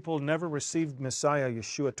Jewish people never received Messiah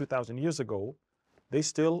Yeshua 2,000 years ago, they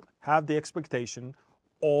still have the expectation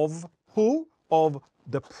of who? Of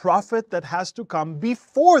the prophet that has to come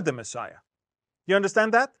before the Messiah. You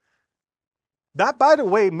understand that? That, by the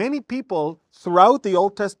way, many people throughout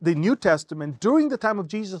the New Testament, during the time of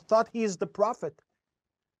Jesus, thought he is the prophet.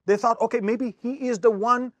 They thought, okay, maybe he is the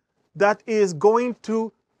one that is going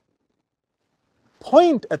to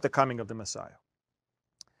point at the coming of the Messiah.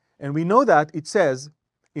 And we know that it says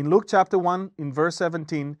in Luke chapter 1, in verse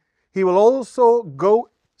 17, he will also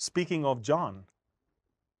go, speaking of John,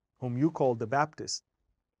 whom you call the Baptist.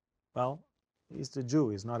 Well, he's the Jew,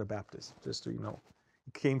 he's not a Baptist, just so you know.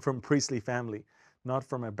 He came from a priestly family, not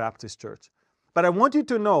from a Baptist church. But I want you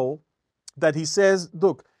to know that he says,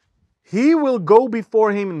 look, he will go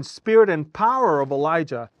before him in spirit and power of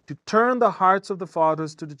Elijah to turn the hearts of the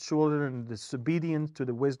fathers to the children and the disobedient to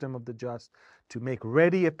the wisdom of the just, to make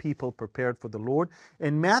ready a people prepared for the Lord.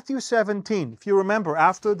 In Matthew 17, if you remember,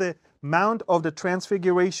 after the Mount of the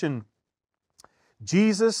Transfiguration,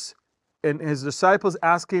 Jesus and his disciples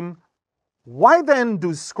ask him, "Why then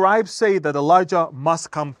do scribes say that Elijah must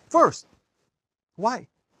come first?" Why?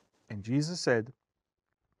 And Jesus said,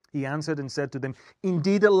 he answered and said to them,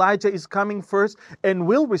 "Indeed, Elijah is coming first and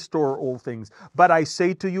will restore all things. But I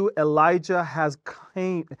say to you, Elijah has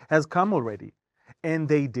come already, and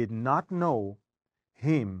they did not know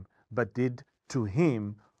him, but did to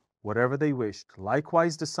him whatever they wished.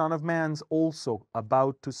 Likewise, the Son of Man's also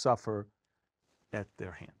about to suffer at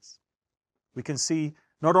their hands." We can see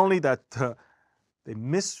not only that they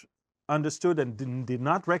misunderstood and did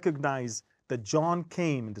not recognize that John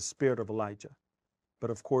came in the spirit of Elijah, but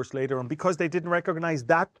of course later on, because they didn't recognize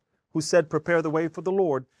that who said, "Prepare the way for the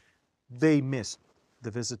Lord," they missed the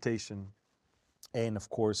visitation. And of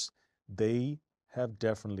course, they have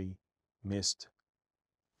definitely missed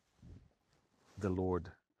the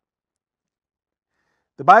Lord.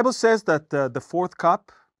 The Bible says that the fourth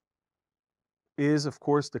cup is, of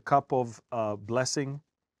course, the cup of blessing.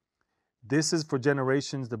 This is for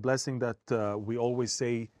generations the blessing that we always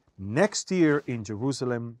say next year in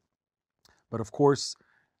Jerusalem. But of course,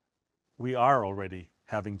 we are already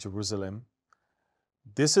having Jerusalem.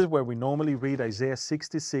 This is where we normally read Isaiah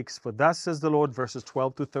 66. "For thus says the Lord," verses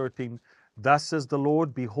 12 to 13, "Thus says the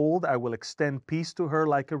Lord, behold, I will extend peace to her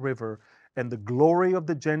like a river, and the glory of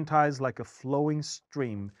the Gentiles like a flowing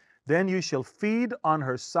stream. Then you shall feed on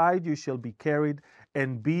her side, you shall be carried,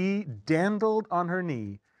 and be dandled on her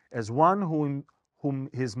knee, as one whom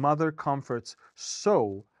his mother comforts.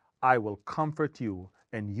 So I will comfort you,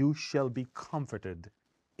 and you shall be comforted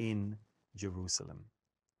in Jerusalem."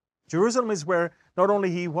 Jerusalem is where not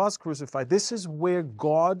only he was crucified, this is where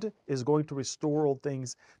God is going to restore all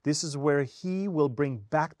things. This is where he will bring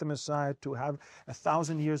back the Messiah to have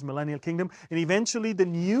 1,000 years millennial kingdom. And eventually the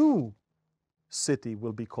new city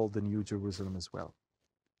will be called the New Jerusalem as well.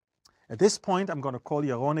 At this point, I'm going to call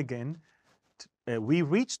Yaron again. We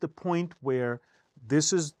reached the point where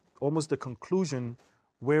this is almost the conclusion,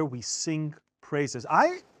 where we sing praises.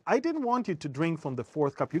 I didn't want you to drink from the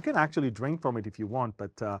fourth cup. You can actually drink from it if you want,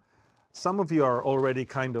 but some of you are already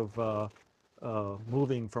kind of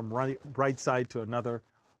moving from right side to another.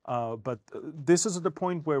 But this is the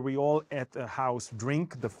point where we all at the house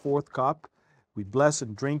drink the fourth cup. We bless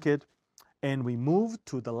and drink it. And we move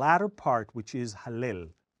to the latter part, which is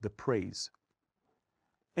Hallel, the praise.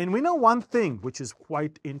 And we know one thing which is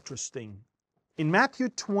quite interesting. In Matthew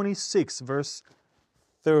 26, verse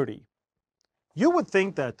 30, you would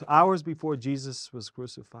think that hours before Jesus was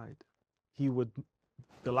crucified,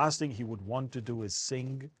 the last thing he would want to do is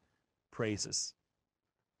sing praises.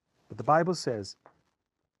 But the Bible says,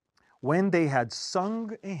 when they had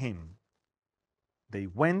sung a hymn, they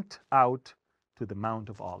went out to the Mount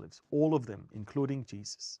of Olives, all of them, including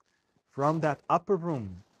Jesus. From that upper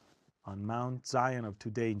room on Mount Zion of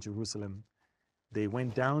today in Jerusalem, they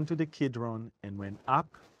went down to the Kidron and went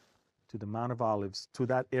up to the Mount of Olives, to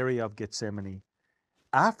that area of Gethsemane,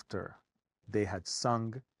 after they had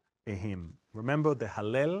sung a hymn. Remember the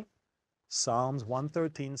Hallel, Psalms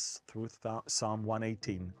 113 through Psalm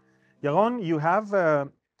 118. Yaron, you have,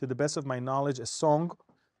 to the best of my knowledge, a song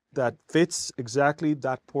that fits exactly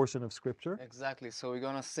that portion of scripture. Exactly. So we're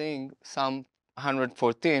gonna sing Psalm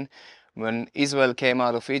 114. When Israel came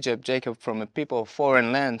out of Egypt, Jacob from a people of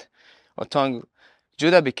foreign land or tongue,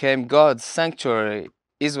 Judah became God's sanctuary,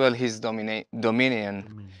 Israel his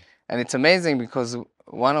dominion. And it's amazing because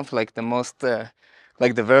one of like the most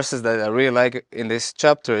like the verses that I really like in this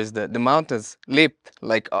chapter is that the mountains leaped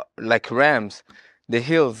like rams, the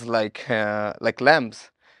hills like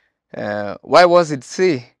lambs. Why was it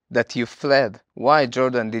sea that you fled? Why,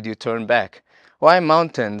 Jordan, did you turn back? Why,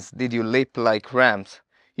 mountains, did you leap like rams?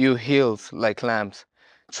 You hills like lambs.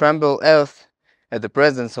 Tremble, earth, at the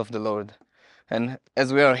presence of the Lord. And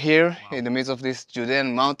as we are here in the midst of these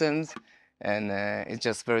Judean mountains, and it's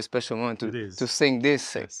just a very special moment to sing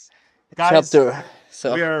this Guys, chapter.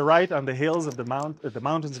 So we are right on the hills of the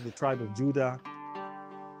mountains of the tribe of Judah,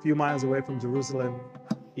 a few miles away from Jerusalem.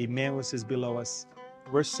 Emmaus is below us.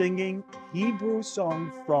 We're singing Hebrew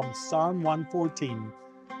song from Psalm 114.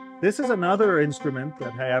 This is another instrument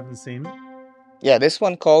that I haven't seen. yeah, this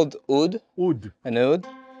one called oud. Oud. An oud.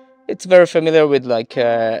 It's very familiar with like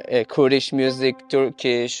Kurdish music,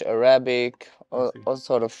 Turkish, Arabic, all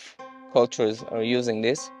sort of cultures are using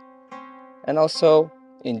this, and also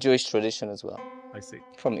in Jewish tradition as well. I see.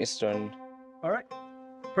 From Eastern. All right.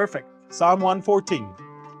 Perfect. Psalm 114.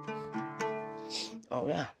 Oh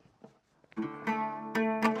yeah.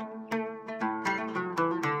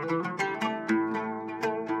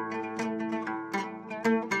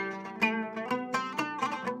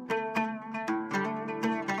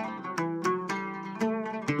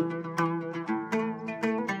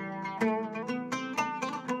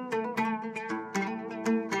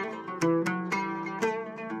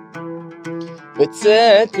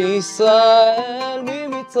 בצאת ישראל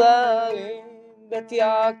ממצרים, בית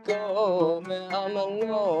יעקב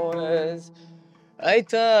מהמנועז,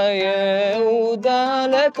 הייתה יהודה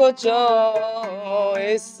לקודשו,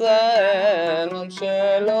 ישראל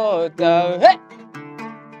ממשלותיו.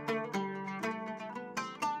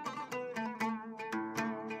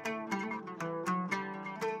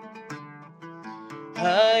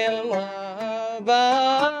 הימה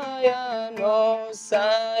וינוס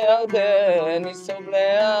הירדן ייסוב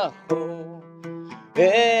לאחור,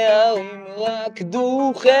 הערים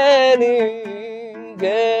רקדו חנים,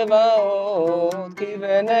 גבעות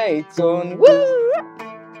כבני צאן.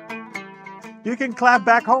 You can clap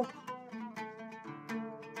back home.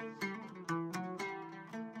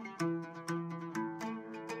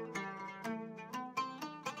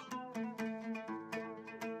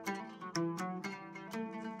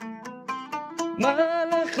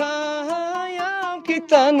 מלך הים כי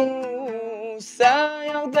תנוס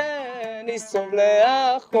הירדן ייסוב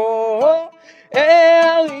לאחור,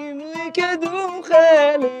 הערים רקדו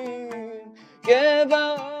חלים,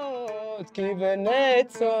 גבעות כבני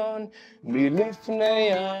צאן,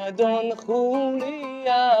 מלפני אדון חולי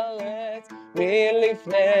ארץ,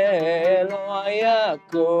 מלפני אלוה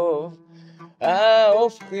יעקב.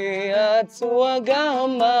 ההופכי עצוע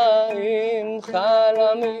גמיים,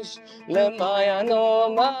 חלמיש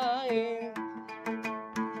למעיינו מים.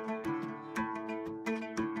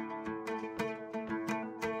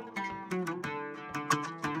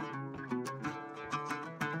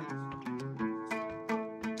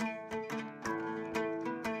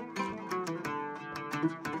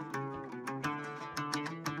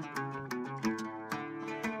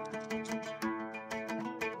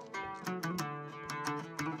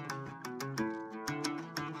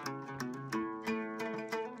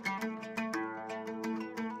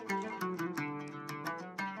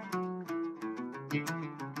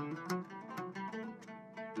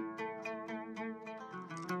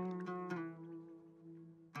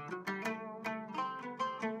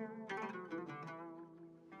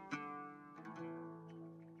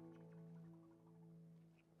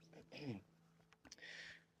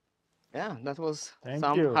 Yeah, that was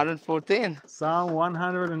Psalm 114. Psalm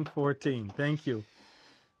 114. Thank you.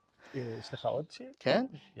 כן?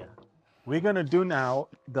 Yeah. We're going to do now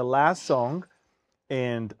the last song,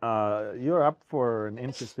 and you're up for an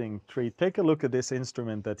interesting treat. Take a look at this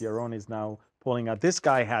instrument that Yaron is now pulling out. This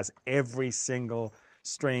guy has every single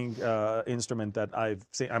string instrument that I've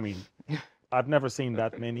seen. I mean, I've never seen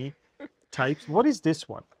that many types. What is this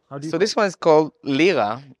one? How do you So this one is called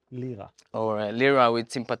lira, Lira. or lira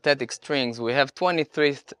with sympathetic strings. We have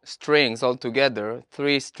 23 strings altogether.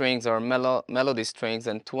 3 strings are melody strings,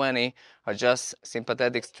 and 20 are just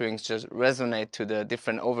sympathetic strings, just resonate to the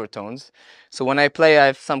different overtones. So when I play, I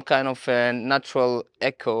have some kind of a natural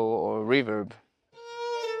echo or reverb.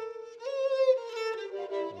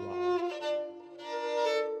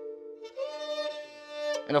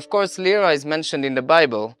 And of course, lira is mentioned in the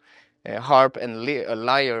Bible. harp and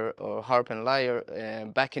lyre, or harp and lyre.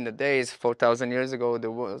 Back in the days, 4,000 years ago,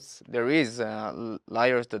 there is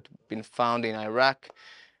lyres that been found in Iraq.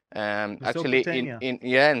 Actually, Mesopotamia. in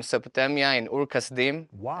Mesopotamia, in Ur Kasdim,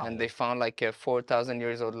 Wow. and they found like a 4,000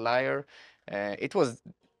 years old lyre. It was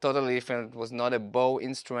totally different. It was not a bow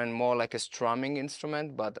instrument, more like a strumming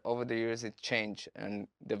instrument. But over the years, it changed and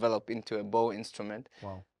developed into a bow instrument,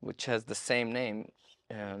 Wow. which has the same name.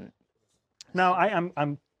 Now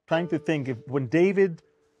I'm trying to think if when David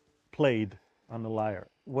played on the lyre,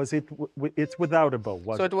 was it it's without a bow?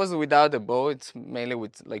 Was So it was without a bow. It's mainly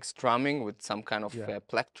with like strumming with some kind of Yeah.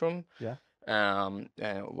 plectrum. Yeah.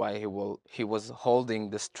 While he was holding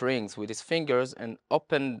the strings with his fingers and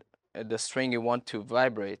opened the string he want to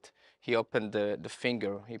vibrate. He opened the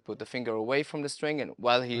finger. He put the finger away from the string, and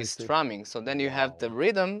while he is see. strumming. So then you have the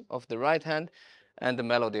rhythm of the right hand and the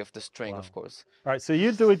melody of the string, of course. All right, so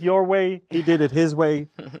you do it your way, he did it his way.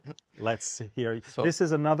 Let's hear it. So- This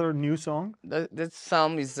is another new song. That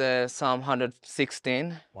psalm is Psalm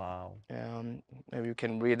 116. Wow. Maybe you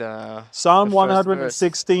can read Psalm the first verse.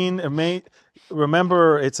 116.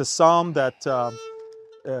 Remember, it's a psalm that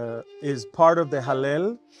is part of the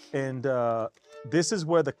Hallel, and this is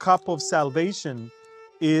where the cup of salvation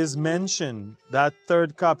is mentioned. That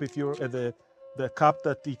third cup, if you're the cup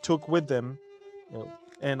that he took with them,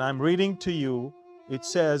 and I'm reading to you. It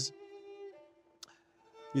says,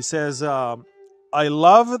 I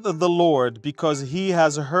love the Lord because he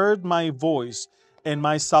has heard my voice and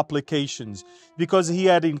my supplications, because he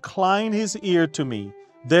had inclined his ear to me.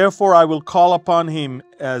 Therefore I will call upon him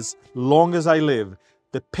as long as I live.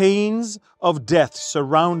 The pains of death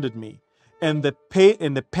surrounded me, and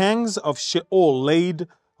the pangs of Sheol laid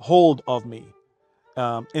hold of me.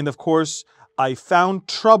 And of course, I found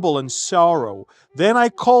trouble and sorrow. Then I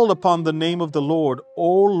called upon the name of the Lord.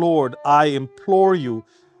 O Lord, I implore you,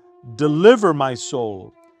 deliver my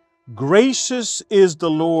soul. Gracious is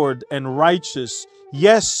the Lord and righteous.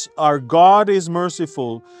 Yes, our God is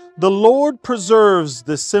merciful. The Lord preserves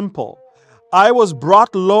the simple. I was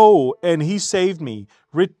brought low, and he saved me.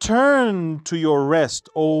 Return to your rest,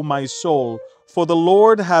 O my soul, for the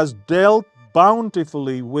Lord has dealt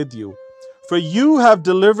bountifully with you. For you have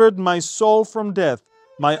delivered my soul from death,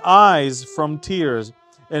 my eyes from tears,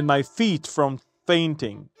 and my feet from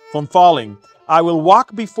falling. I will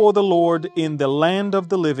walk before the Lord in the land of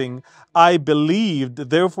the living. I believed,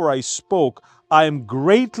 therefore I spoke. I am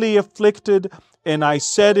greatly afflicted, and I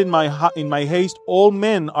said in my haste, all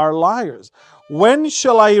men are liars. What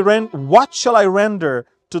shall I render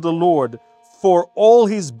to the Lord for all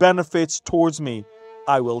his benefits towards me?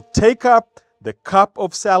 I will take up the cup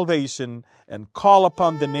of salvation and call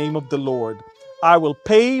upon the name of the Lord. I will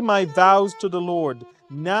pay my vows to the Lord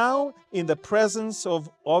now in the presence of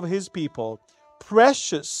his people.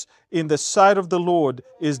 Precious in the sight of the Lord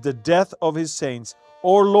is the death of his saints.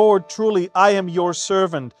 O Lord, truly I am your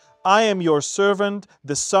servant. I am your servant,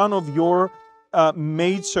 the son of your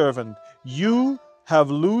maidservant. You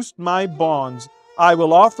have loosed my bonds. I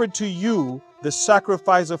will offer to you the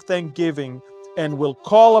sacrifice of thanksgiving and will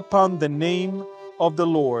call upon the name of the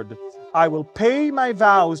Lord. I will pay my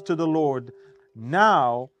vows to the Lord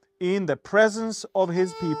now in the presence of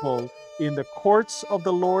his people, in the courts of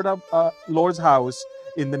the Lord's house,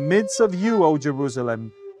 in the midst of you, O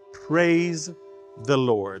Jerusalem. Praise the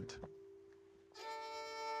Lord.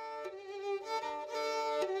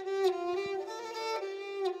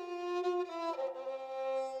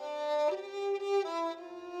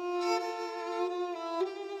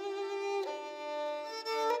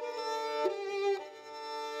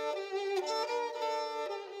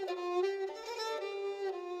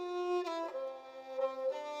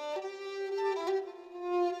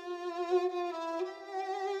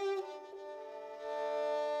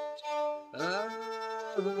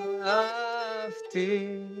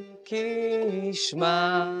 אהבתי כי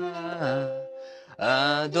ישמע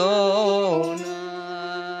אדוני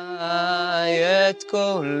את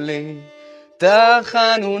קולי,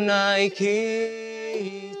 תחנוני כי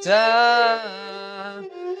איתה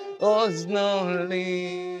אוזנו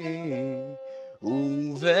לי,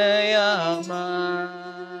 ובימי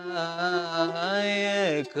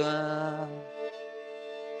אקרא.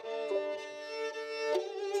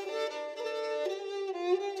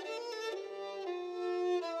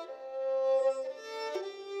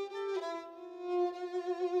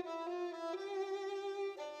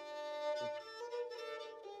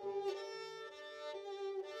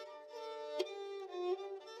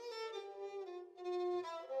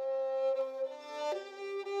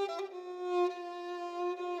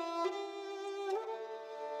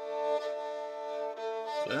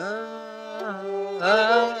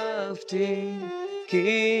 אותי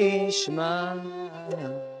כי ישמע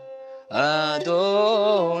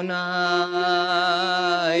אדוני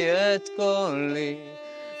את קולי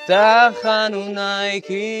תחנוני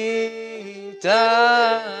כי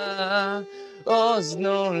אתה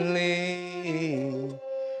אוזנו לי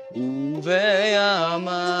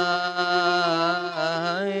ובימי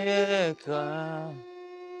אקרא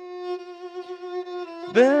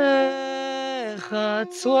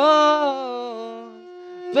בחצרות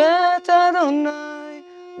בית אדוני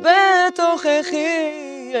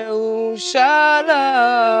בתוככי ירושלים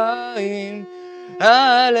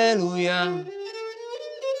הללויה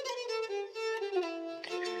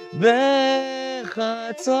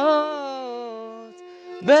בחצרות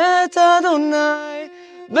בית אדוני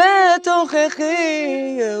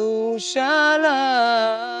בתוככי ירושלים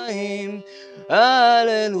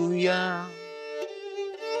הללויה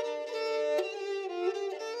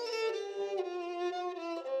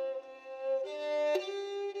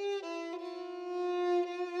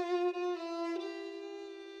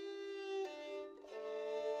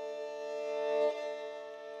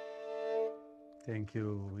Thank you,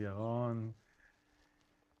 Yaron.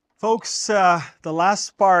 Folks, the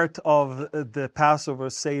last part of the Passover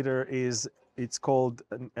Seder it's called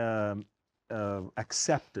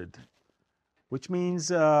accepted, which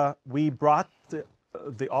means we brought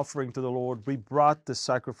the offering to the Lord, we brought the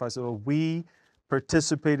sacrifice, or we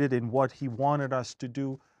participated in what He wanted us to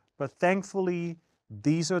do. But thankfully,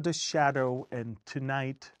 these are the shadow, and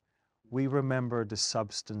tonight we remember the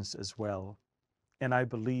substance as well. And I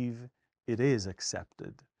believe it is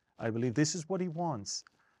accepted. I believe this is what He wants.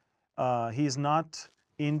 He is not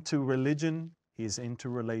into religion, He is into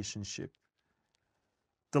relationship.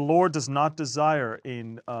 The Lord does not desire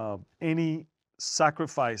in any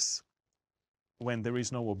sacrifice when there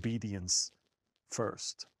is no obedience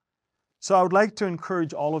first. So I would like to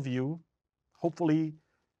encourage all of you, hopefully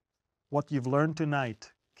what you've learned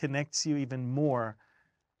tonight connects you even more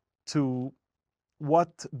to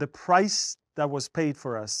what the price that was paid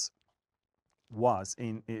for us was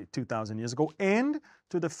in 2,000 years ago, and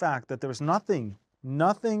to the fact that there is nothing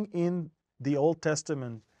in the Old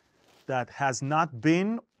Testament that has not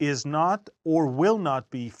been, is not, or will not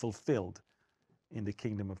be fulfilled in the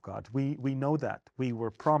kingdom of God. We know that. We were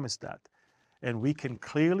promised that. And we can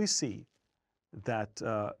clearly see that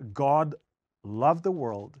God loved the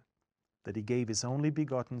world, that He gave His only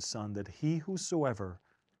begotten Son, that he whosoever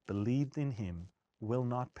believed in Him will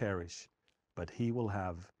not perish, but he will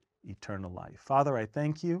have eternal life. Father, I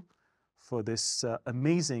thank You for this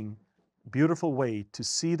amazing, beautiful way to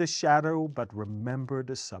see the shadow but remember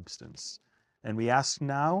the substance. And we ask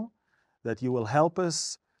now that You will help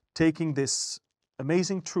us taking this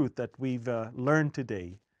amazing truth that we've learned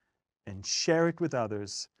today and share it with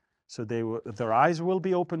others so their eyes will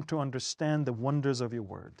be open to understand the wonders of Your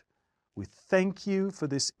word. We thank You for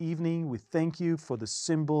this evening. We thank You for the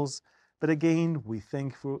symbols. But again, we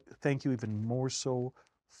thank You even more so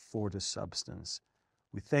for the substance.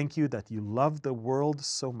 We thank You that You love the world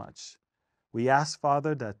so much. We ask,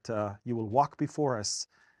 Father, that You will walk before us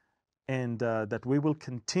and that we will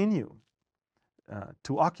continue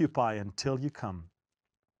to occupy until You come.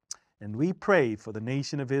 And we pray for the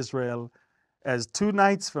nation of Israel as 2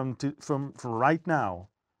 nights from right now,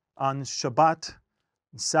 on Shabbat,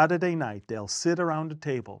 Saturday night, they'll sit around the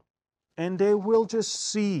table and they will just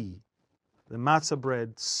see the matzah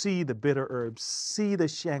bread, see the bitter herbs, see the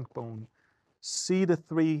shank bone, see the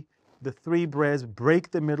three breads,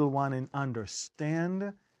 break the middle one, and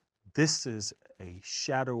understand this is a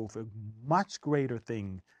shadow of a much greater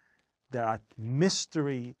thing, that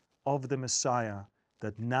mystery of the Messiah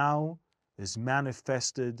that now is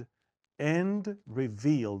manifested and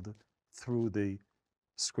revealed through the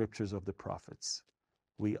scriptures of the prophets.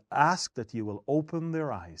 We ask that You will open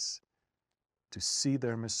their eyes to see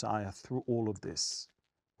their Messiah through all of this.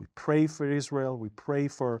 We pray for Israel. We pray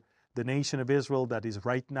for the nation of Israel that is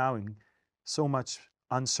right now in so much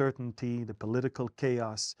uncertainty, the political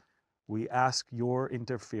chaos. We ask Your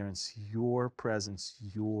interference, Your presence,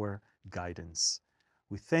 Your guidance.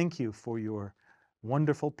 We thank You for Your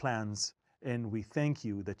wonderful plans, and we thank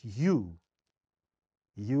You that You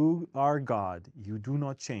are God. You do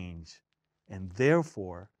not change, and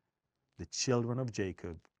therefore the children of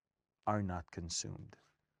Jacob are not consumed.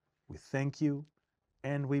 We thank You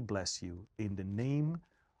and we bless You in the name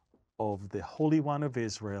of the Holy One of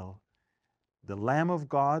Israel, the Lamb of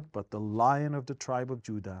God, but the Lion of the tribe of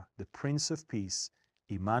Judah, the Prince of Peace,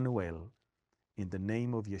 Emmanuel, in the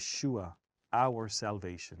name of Yeshua, our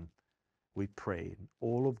salvation, we pray. And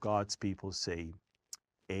all of God's people say,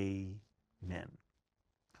 Amen.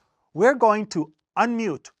 We're going to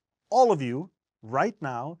unmute all of you right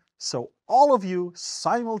now, so all of you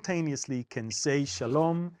simultaneously can say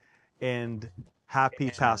shalom and happy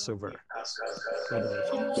Passover.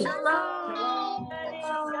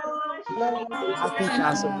 Happy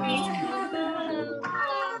Passover.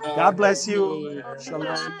 God bless you.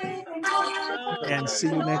 Shalom. And see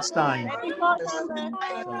you next time.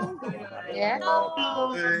 Shalom. Bye-bye. Yeah.